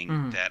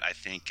thing that I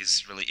think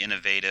is really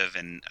innovative,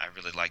 and I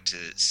really like to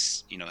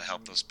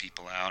help those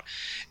people out.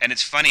 And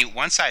it's funny,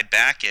 once I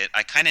back it,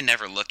 I kind of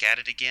never look at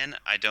it again.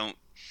 I don't.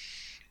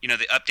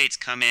 The updates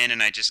come in,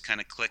 and I just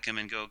kind of click them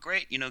and go,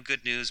 great,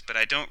 good news. But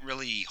I don't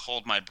really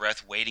hold my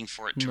breath waiting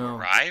for it to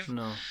arrive.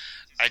 No.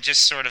 I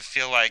just sort of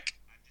feel like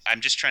I'm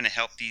just trying to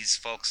help these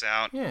folks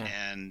out,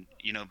 and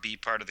be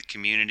part of the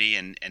community.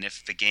 And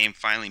if the game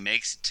finally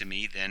makes it to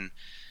me, then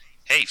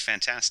hey,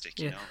 fantastic,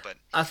 But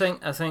I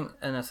think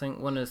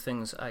one of the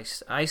things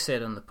I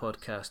said on the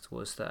podcast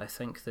was that I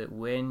think that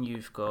when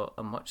you've got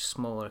a much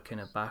smaller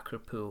kind of backer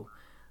pool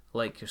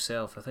like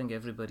yourself, I think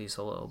everybody's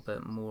a little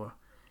bit more.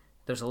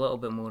 There's a little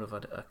bit more of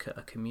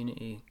a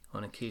community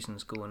on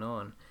occasions going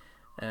on,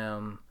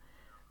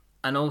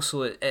 and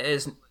also it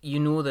is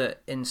that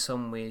in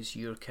some ways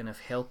you're kind of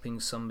helping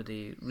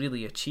somebody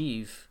really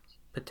achieve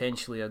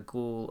potentially a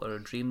goal or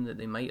a dream that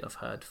they might have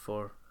had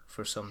for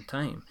some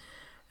time.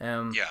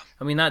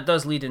 I mean, that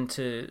does lead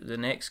into the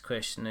next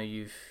question. Now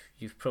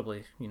you've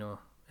probably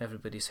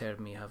everybody's heard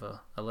me have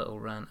a little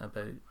rant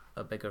about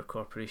a bigger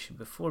corporation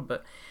before,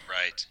 but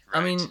right.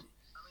 I mean,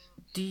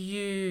 do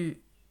you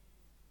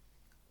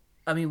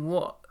I mean,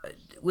 what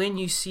when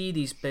you see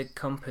these big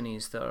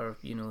companies that are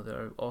that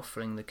are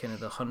offering the kind of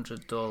the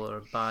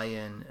 $100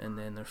 buy-in and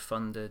then they're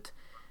funded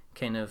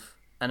kind of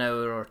an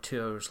hour or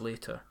 2 hours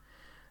later,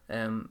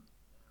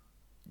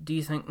 do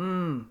you think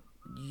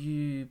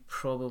you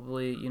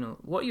probably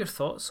what are your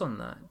thoughts on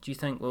that? Do you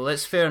think, well,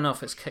 it's fair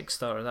enough, it's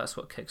Kickstarter, that's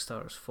what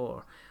Kickstarter's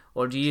for,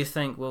 or do you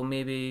think, well,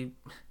 maybe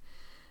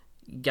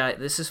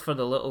this is for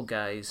the little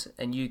guys,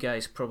 and you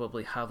guys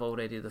probably have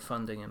already the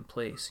funding in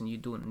place, and you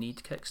don't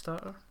need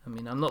Kickstarter? I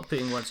mean, I'm not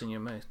putting words in your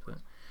mouth, but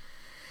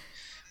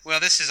well,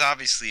 this is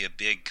obviously a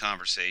big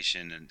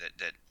conversation, and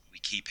that we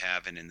keep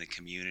having in the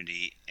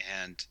community,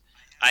 and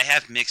I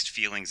have mixed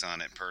feelings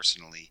on it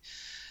personally.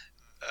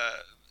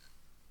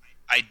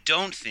 I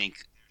don't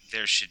think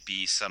there should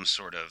be some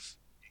sort of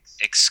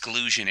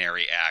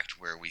exclusionary act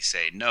where we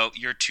say, no,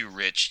 you're too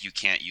rich, you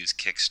can't use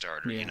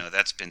Kickstarter. Yeah.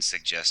 That's been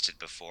suggested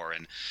before,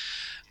 and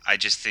I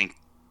just think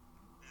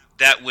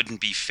that wouldn't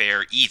be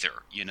fair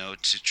either,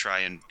 to try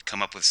and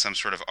come up with some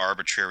sort of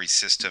arbitrary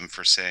system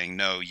for saying,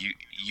 no,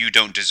 you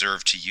don't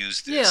deserve to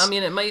use this. Yeah, I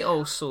mean, it might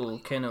also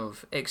kind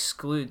of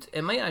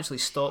it might actually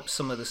stop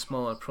some of the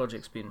smaller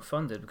projects being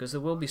funded, because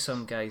there will be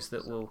some guys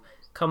that will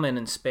come in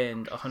and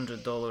spend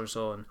 $100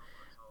 on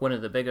one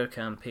of the bigger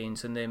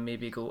campaigns, and then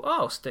maybe go,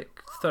 oh, I'll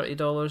stick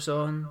 $30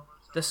 on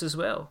this as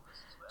well.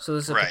 So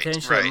there's a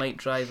potential it might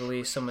drive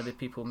away some of the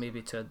people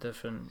maybe to a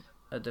different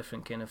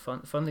kind of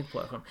funding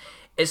platform.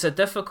 It's a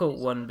difficult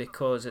one,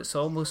 because it's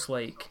almost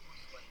like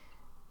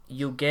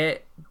you'll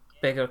get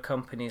bigger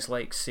companies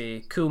like,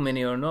 say, Cool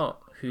Mini or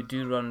Not, who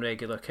do run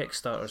regular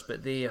Kickstarters,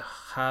 but they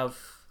have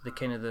the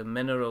kind of the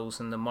minerals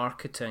and the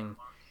marketing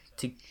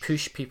to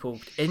push people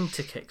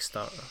into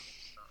Kickstarter.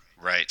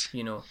 Right.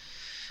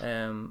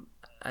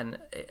 And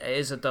it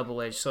is a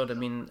double-edged sword. I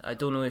mean, I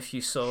don't know if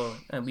you saw,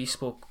 and me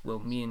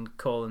and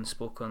Colin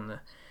spoke on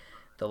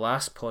the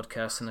last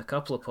podcast and a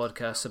couple of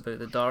podcasts about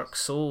the Dark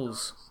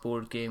Souls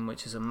board game,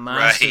 which is a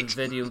massive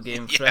video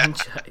game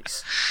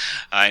franchise.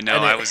 I know,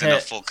 I was in a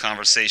full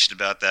conversation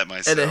about that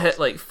myself. And it hit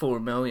like 4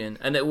 million,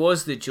 and it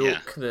was the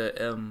joke that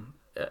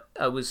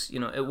it was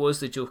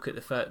the joke at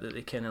the fact that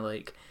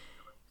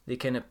they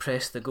kind of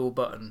pressed the go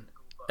button,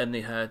 and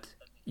they had,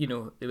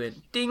 they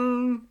went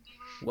ding,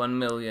 1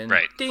 million,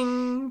 right.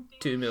 Ding,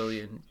 2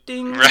 million,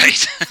 ding,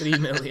 right. 3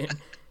 million,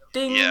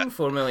 ding,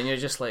 4 million. You're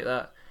just like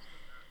that.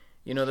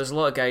 There's a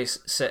lot of guys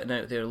sitting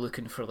out there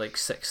looking for like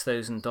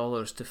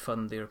 $6,000 to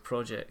fund their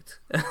project,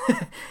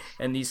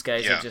 and these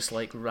guys are just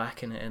like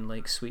racking it in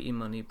like sweetie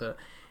money. But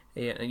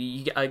yeah,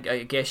 I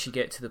guess you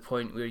get to the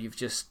point where you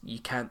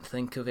can't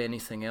think of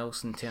anything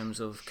else in terms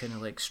of kind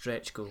of like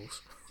stretch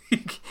goals.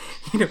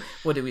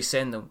 What do we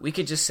send them? We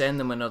could just send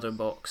them another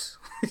box.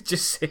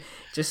 just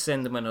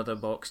send them another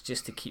box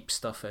just to keep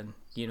stuff in,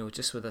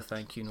 just with a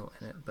thank you note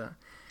in it. But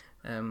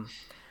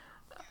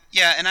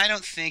yeah, and I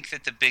don't think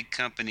that the big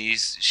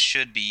companies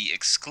should be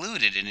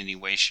excluded in any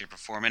way, shape, or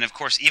form. And of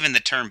course, even the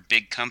term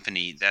 "big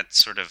company", that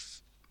sort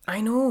of, I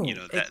know,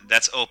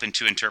 that's open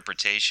to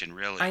interpretation,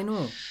 really. I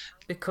know,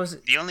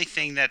 because the only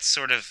thing that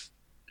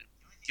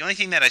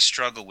I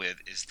struggle with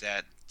is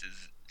that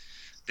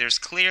there's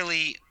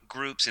clearly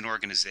groups and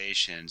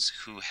organizations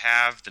who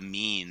have the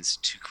means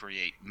to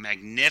create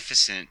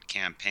magnificent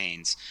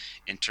campaigns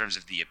in terms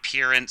of the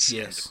appearance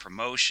and the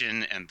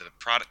promotion and the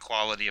product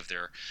quality of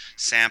their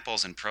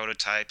samples and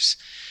prototypes,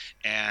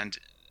 and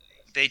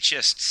they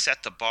just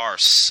set the bar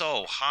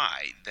so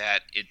high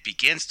that it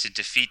begins to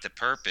defeat the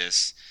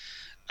purpose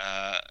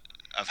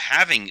of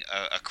having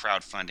a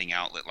crowdfunding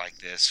outlet like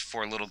this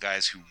for little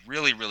guys who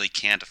really, really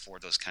can't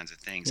afford those kinds of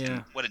things.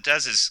 And what it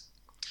does is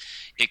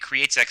it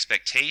creates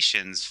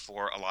expectations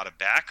for a lot of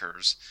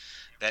backers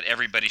that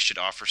everybody should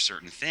offer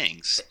certain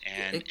things,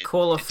 and it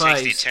takes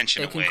the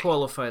attention away. It can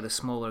qualify the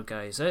smaller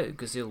guys out,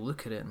 because they'll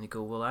look at it and they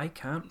go, well, I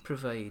can't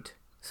provide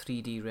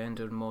 3D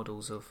rendered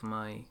models of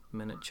my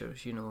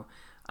miniatures,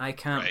 I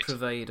can't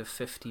provide a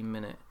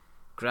 15-minute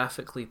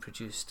graphically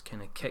produced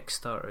kind of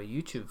Kickstarter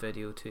YouTube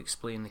video to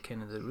explain the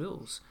kind of the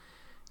rules.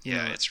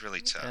 It's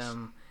really tough.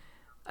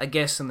 I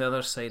guess on the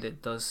other side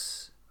it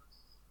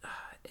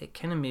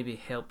kind of maybe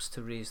helps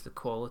to raise the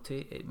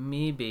quality. It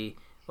may be,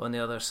 on the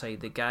other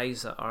side, the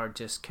guys that are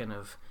just kind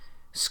of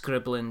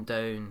scribbling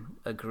down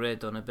a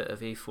grid on a bit of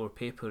A4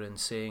 paper and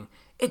saying,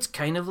 it's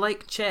kind of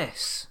like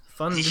chess,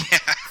 fund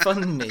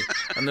me.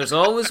 And there's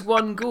always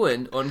one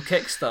going on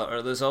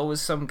Kickstarter. There's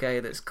always some guy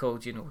that's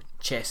called,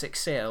 Chess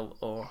Excel,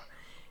 or,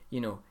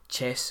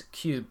 Chess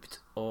Cubed,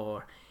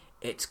 or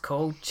it's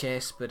called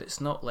chess, but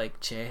it's not like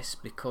chess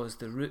because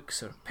the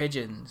rooks are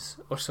pigeons,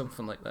 or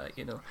something like that,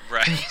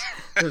 Right.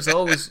 There's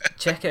always,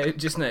 check out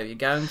just now, you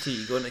guarantee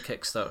you go into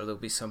Kickstarter, there'll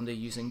be somebody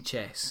using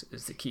chess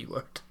as the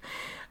keyword.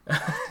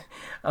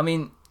 I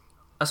mean,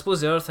 I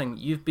suppose the other thing,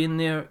 you've been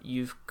there,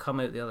 you've come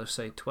out the other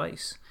side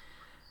twice.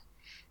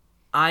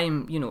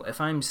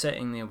 If I'm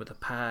sitting there with a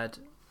pad,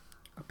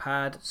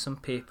 some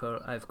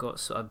paper, I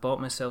bought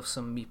myself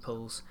some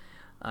meeples,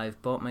 I've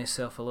bought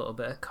myself a little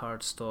bit of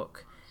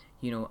cardstock,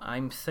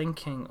 I'm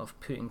thinking of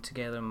putting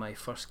together my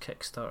first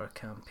Kickstarter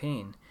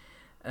campaign.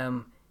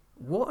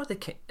 are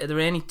there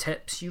any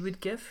tips you would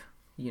give,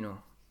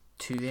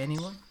 to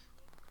anyone?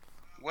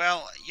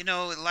 Well,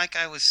 like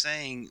I was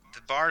saying,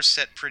 the bar's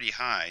set pretty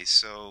high,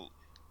 so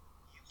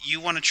you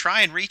want to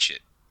try and reach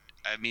it.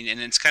 I mean, and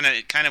it's kind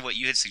of what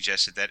you had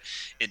suggested, that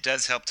it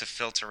does help to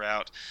filter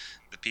out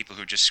the people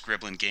who are just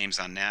scribbling games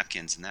on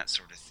napkins and that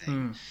sort of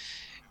thing.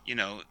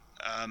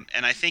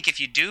 And I think if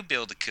you do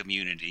build a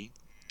community,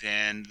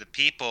 then the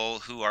people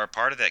who are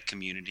part of that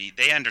community,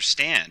 they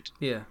understand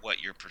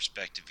what your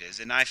perspective is.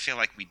 And I feel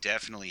like we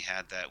definitely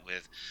had that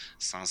with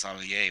Sans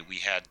Allier. We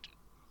had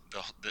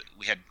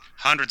we had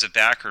hundreds of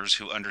backers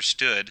who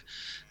understood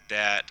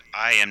that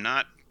I am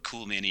not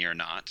Cool Mini or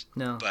not,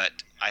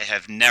 but I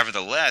have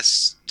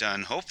nevertheless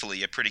done,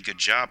 hopefully, a pretty good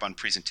job on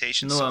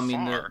presentation so far. No, I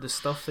mean, the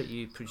stuff that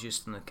you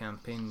produced in the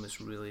campaign was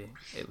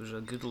it was a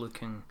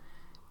good-looking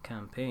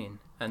campaign.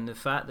 And the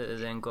fact that it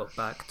then got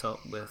backed up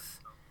with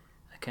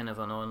a kind of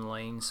an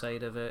online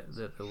side of it,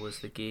 that there was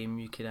the game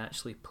you could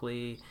actually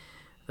play,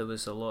 there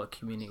was a lot of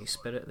community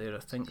spirit there. I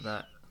think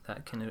that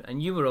kind of...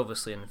 And you were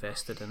obviously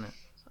invested in it,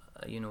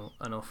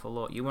 an awful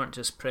lot. You weren't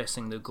just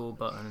pressing the go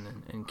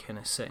button and kind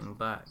of sitting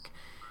back.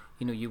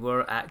 You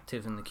were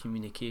active in the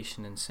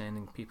communication and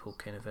sending people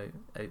kind of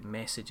out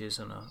messages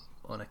on a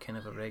kind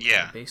of a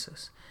regular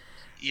basis.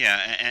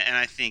 Yeah, and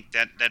I think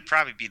that'd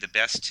probably be the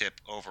best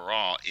tip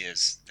overall,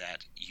 is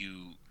that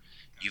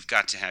you've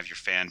got to have your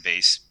fan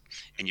base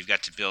and you've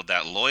got to build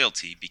that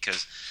loyalty,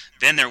 because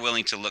then they're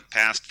willing to look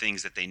past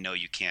things that they know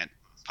you can't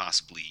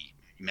possibly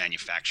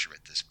manufacture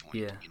at this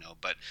point.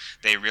 But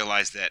they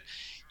realize that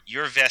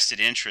your vested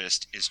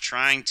interest is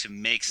trying to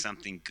make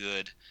something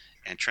good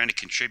and trying to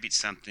contribute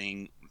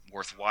something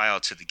worthwhile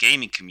to the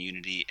gaming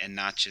community, and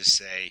not just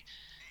say,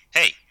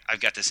 hey, I've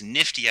got this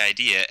nifty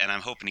idea and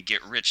I'm hoping to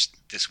get rich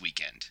this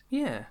weekend.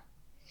 Yeah.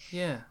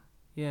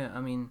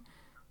 I mean,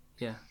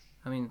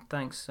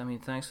 thanks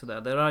for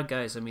that. There are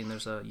guys,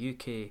 there's a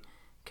UK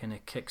kind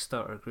of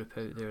Kickstarter group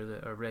out there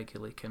that are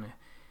regularly kind of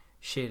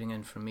sharing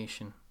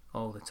information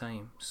all the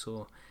time.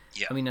 So,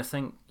 I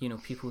think,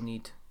 people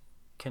need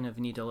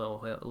a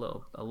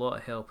lot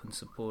of help and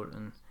support,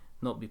 and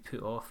not be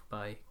put off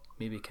by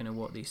maybe kind of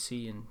what they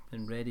see, and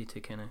ready to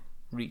kind of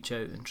reach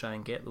out and try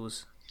and get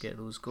those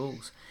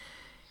goals.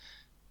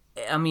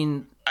 I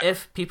mean,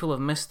 if people have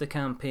missed the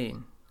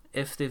campaign,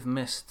 if they've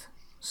missed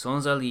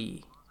Sans Allier,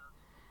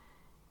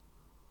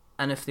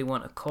 and if they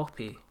want a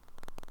copy,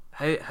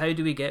 how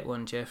do we get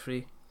one,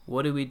 Jeffrey?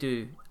 What do we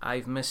do?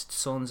 I've missed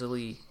Sans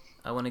Allier.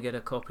 I want to get a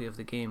copy of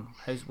the game.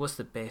 What's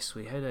the best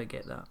way? How do I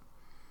get that?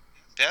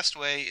 Best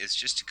way is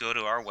just to go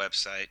to our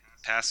website,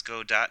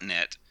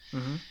 pasco.net.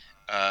 Mm-hmm.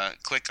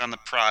 Click on the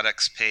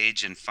products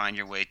page and find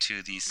your way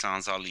to the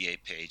Sans Allier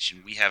page,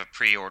 and we have a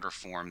pre-order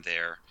form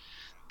there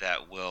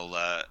that will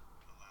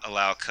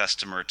allow a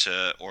customer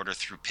to order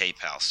through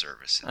PayPal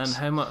services. And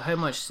how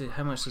much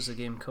does the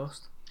game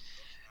cost?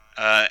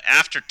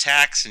 After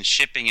tax and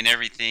shipping and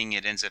everything,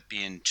 it ends up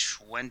being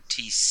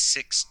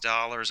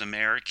 $26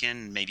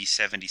 American, maybe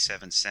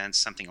 77 cents,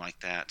 something like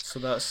that. So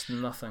that's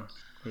nothing,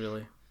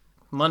 really.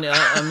 Money.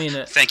 I mean,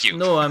 thank you.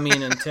 No, I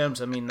mean in terms.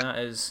 that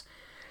is.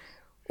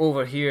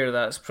 Over here,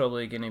 that's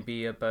probably going to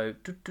be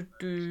about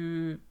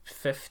 £15,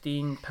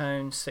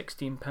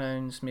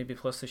 £16, maybe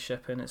plus the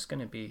shipping. It's going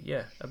to be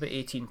about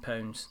 £18,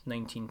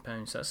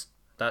 £19.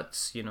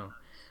 That's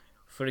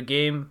for a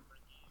game,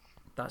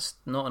 that's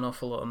not an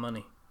awful lot of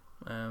money.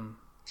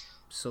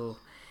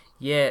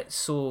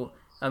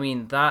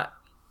 That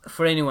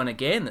for anyone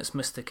again that's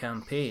missed the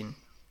campaign,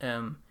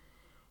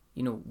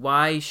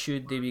 why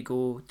should they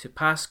go to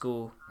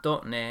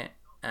pasco.net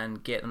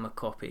and get them a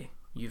copy?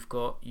 You've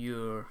got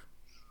your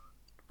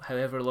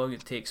however long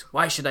it takes.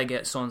 Why should I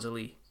get Sans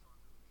Allier?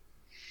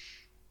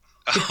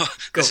 Oh,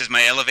 this is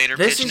my elevator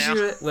pitch now?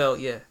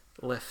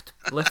 Lift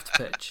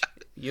pitch.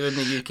 You're in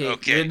the UK.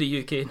 Okay. You're in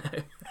the UK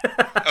now.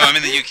 I'm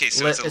in the UK,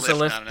 so it's a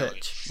lift, not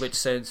pitch, which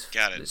sounds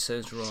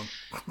wrong.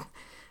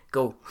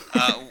 Go.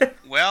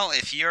 Well,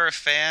 if you're a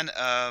fan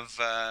of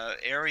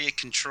area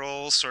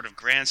control, sort of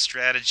grand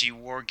strategy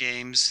war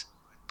games,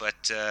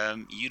 but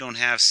you don't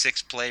have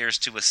 6 players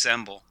to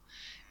assemble,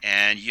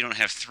 and you don't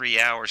have 3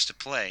 hours to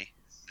play,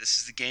 this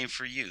is the game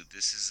for you.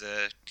 This is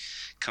a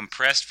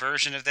compressed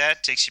version of that.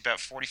 It takes you about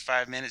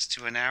 45 minutes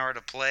to an hour to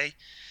play.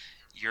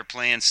 You're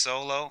playing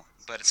solo,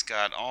 but it's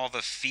got all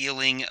the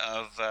feeling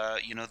of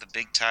the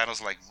big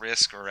titles like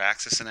Risk or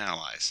Axis and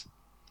Allies.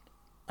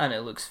 And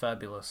it looks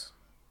fabulous.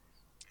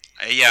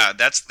 Yeah,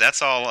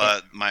 that's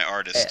all my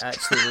artist. It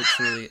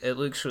actually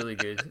looks really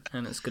good,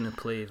 and it's going to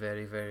play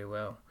very, very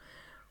well.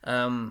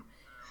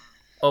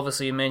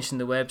 Obviously, you mentioned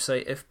the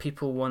website. If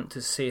people want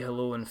to say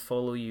hello and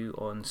follow you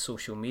on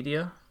social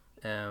media,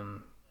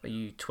 are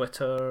you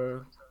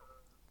Twitter?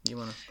 You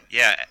wanna?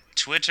 Yeah,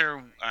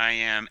 Twitter. I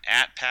am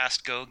at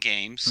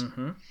PastGoGames,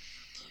 mm-hmm.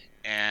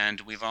 And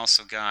we've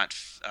also got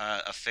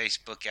a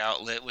Facebook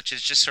outlet, which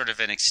is just sort of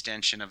an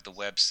extension of the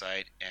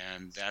website,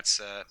 and that's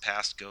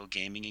PastGo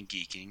Gaming and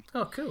Geeking.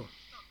 Oh, cool.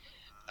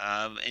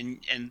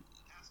 And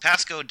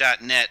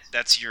PastGo.net.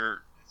 That's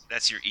your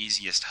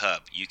easiest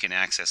hub. You can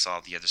access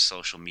all the other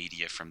social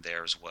media from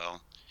there as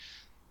well.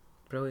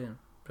 Brilliant.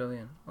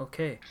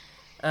 Okay.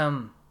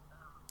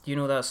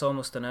 That's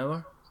almost an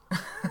hour.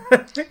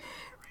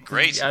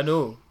 Great. I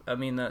know. I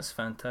mean, that's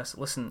fantastic.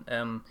 Listen,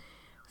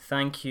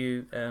 thank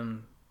you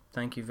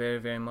very,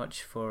 very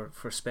much for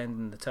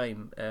spending the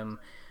time.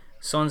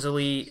 Sons of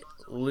Lee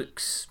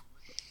looks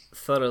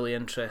thoroughly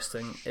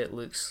interesting. It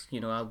looks,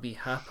 I'll be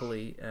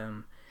happily,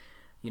 I'll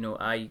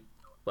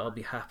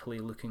be happily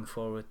looking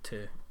forward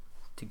to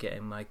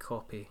getting my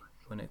copy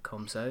when it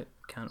comes out.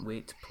 Can't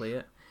wait to play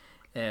it.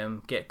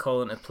 Get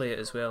Colin to play it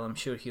as well. I'm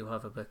sure he'll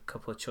have a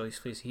couple of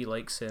choices. He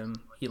likes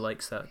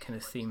that kind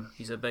of theme.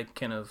 He's a big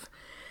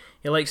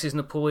he likes his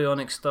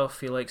Napoleonic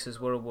stuff. He likes his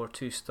World War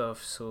II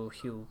stuff. So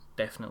he'll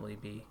definitely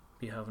be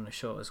having a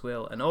shot as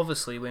well. And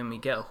obviously, when we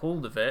get a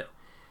hold of it,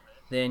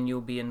 then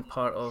you'll be in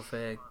part of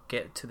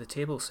Get to the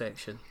Table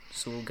section.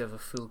 So we'll give a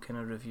full kind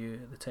of review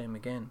at the time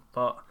again.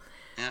 But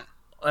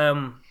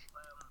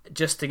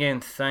just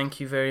again, thank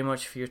you very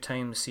much for your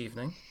time this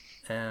evening.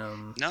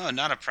 No,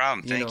 not a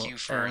problem. Thank you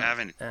for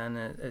having. And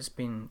it's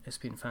been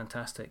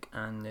fantastic.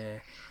 And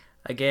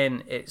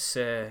again, it's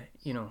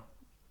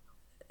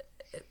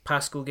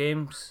Pasco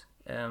Games.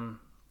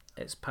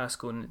 It's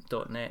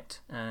pasco.net,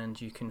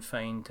 and you can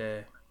find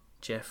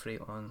Jeffrey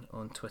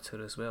on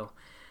Twitter as well.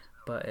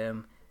 But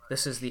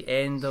this is the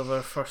end of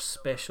our first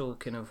special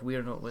kind of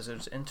We're Not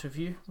Wizards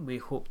interview. We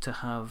hope to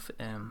have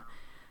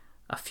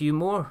a few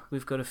more.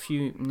 We've got a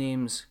few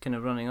names kind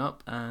of running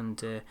up,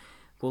 and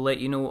we'll let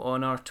you know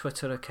on our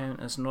Twitter account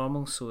as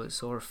normal. So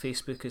it's our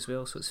Facebook as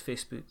well. So it's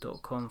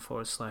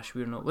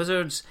facebook.com/We're Not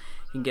Wizards.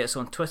 You can get us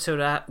on Twitter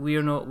at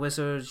We're Not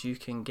Wizards. You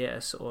can get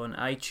us on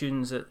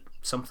iTunes at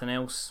something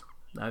else.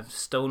 I've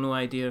still no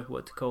idea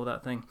what to call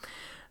that thing.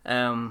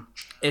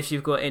 If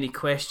you've got any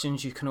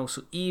questions, you can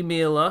also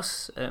email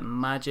us at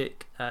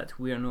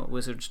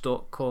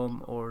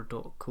magic@we'renotwizards.com or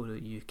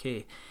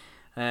 .co.uk.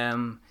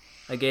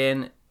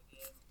 Again,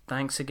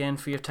 thanks again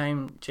for your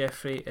time,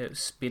 Jeffrey.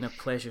 It's been a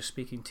pleasure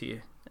speaking to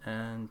you,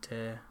 and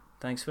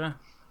thanks for that.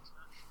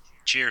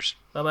 Cheers.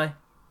 Bye-bye.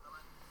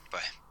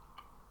 Bye.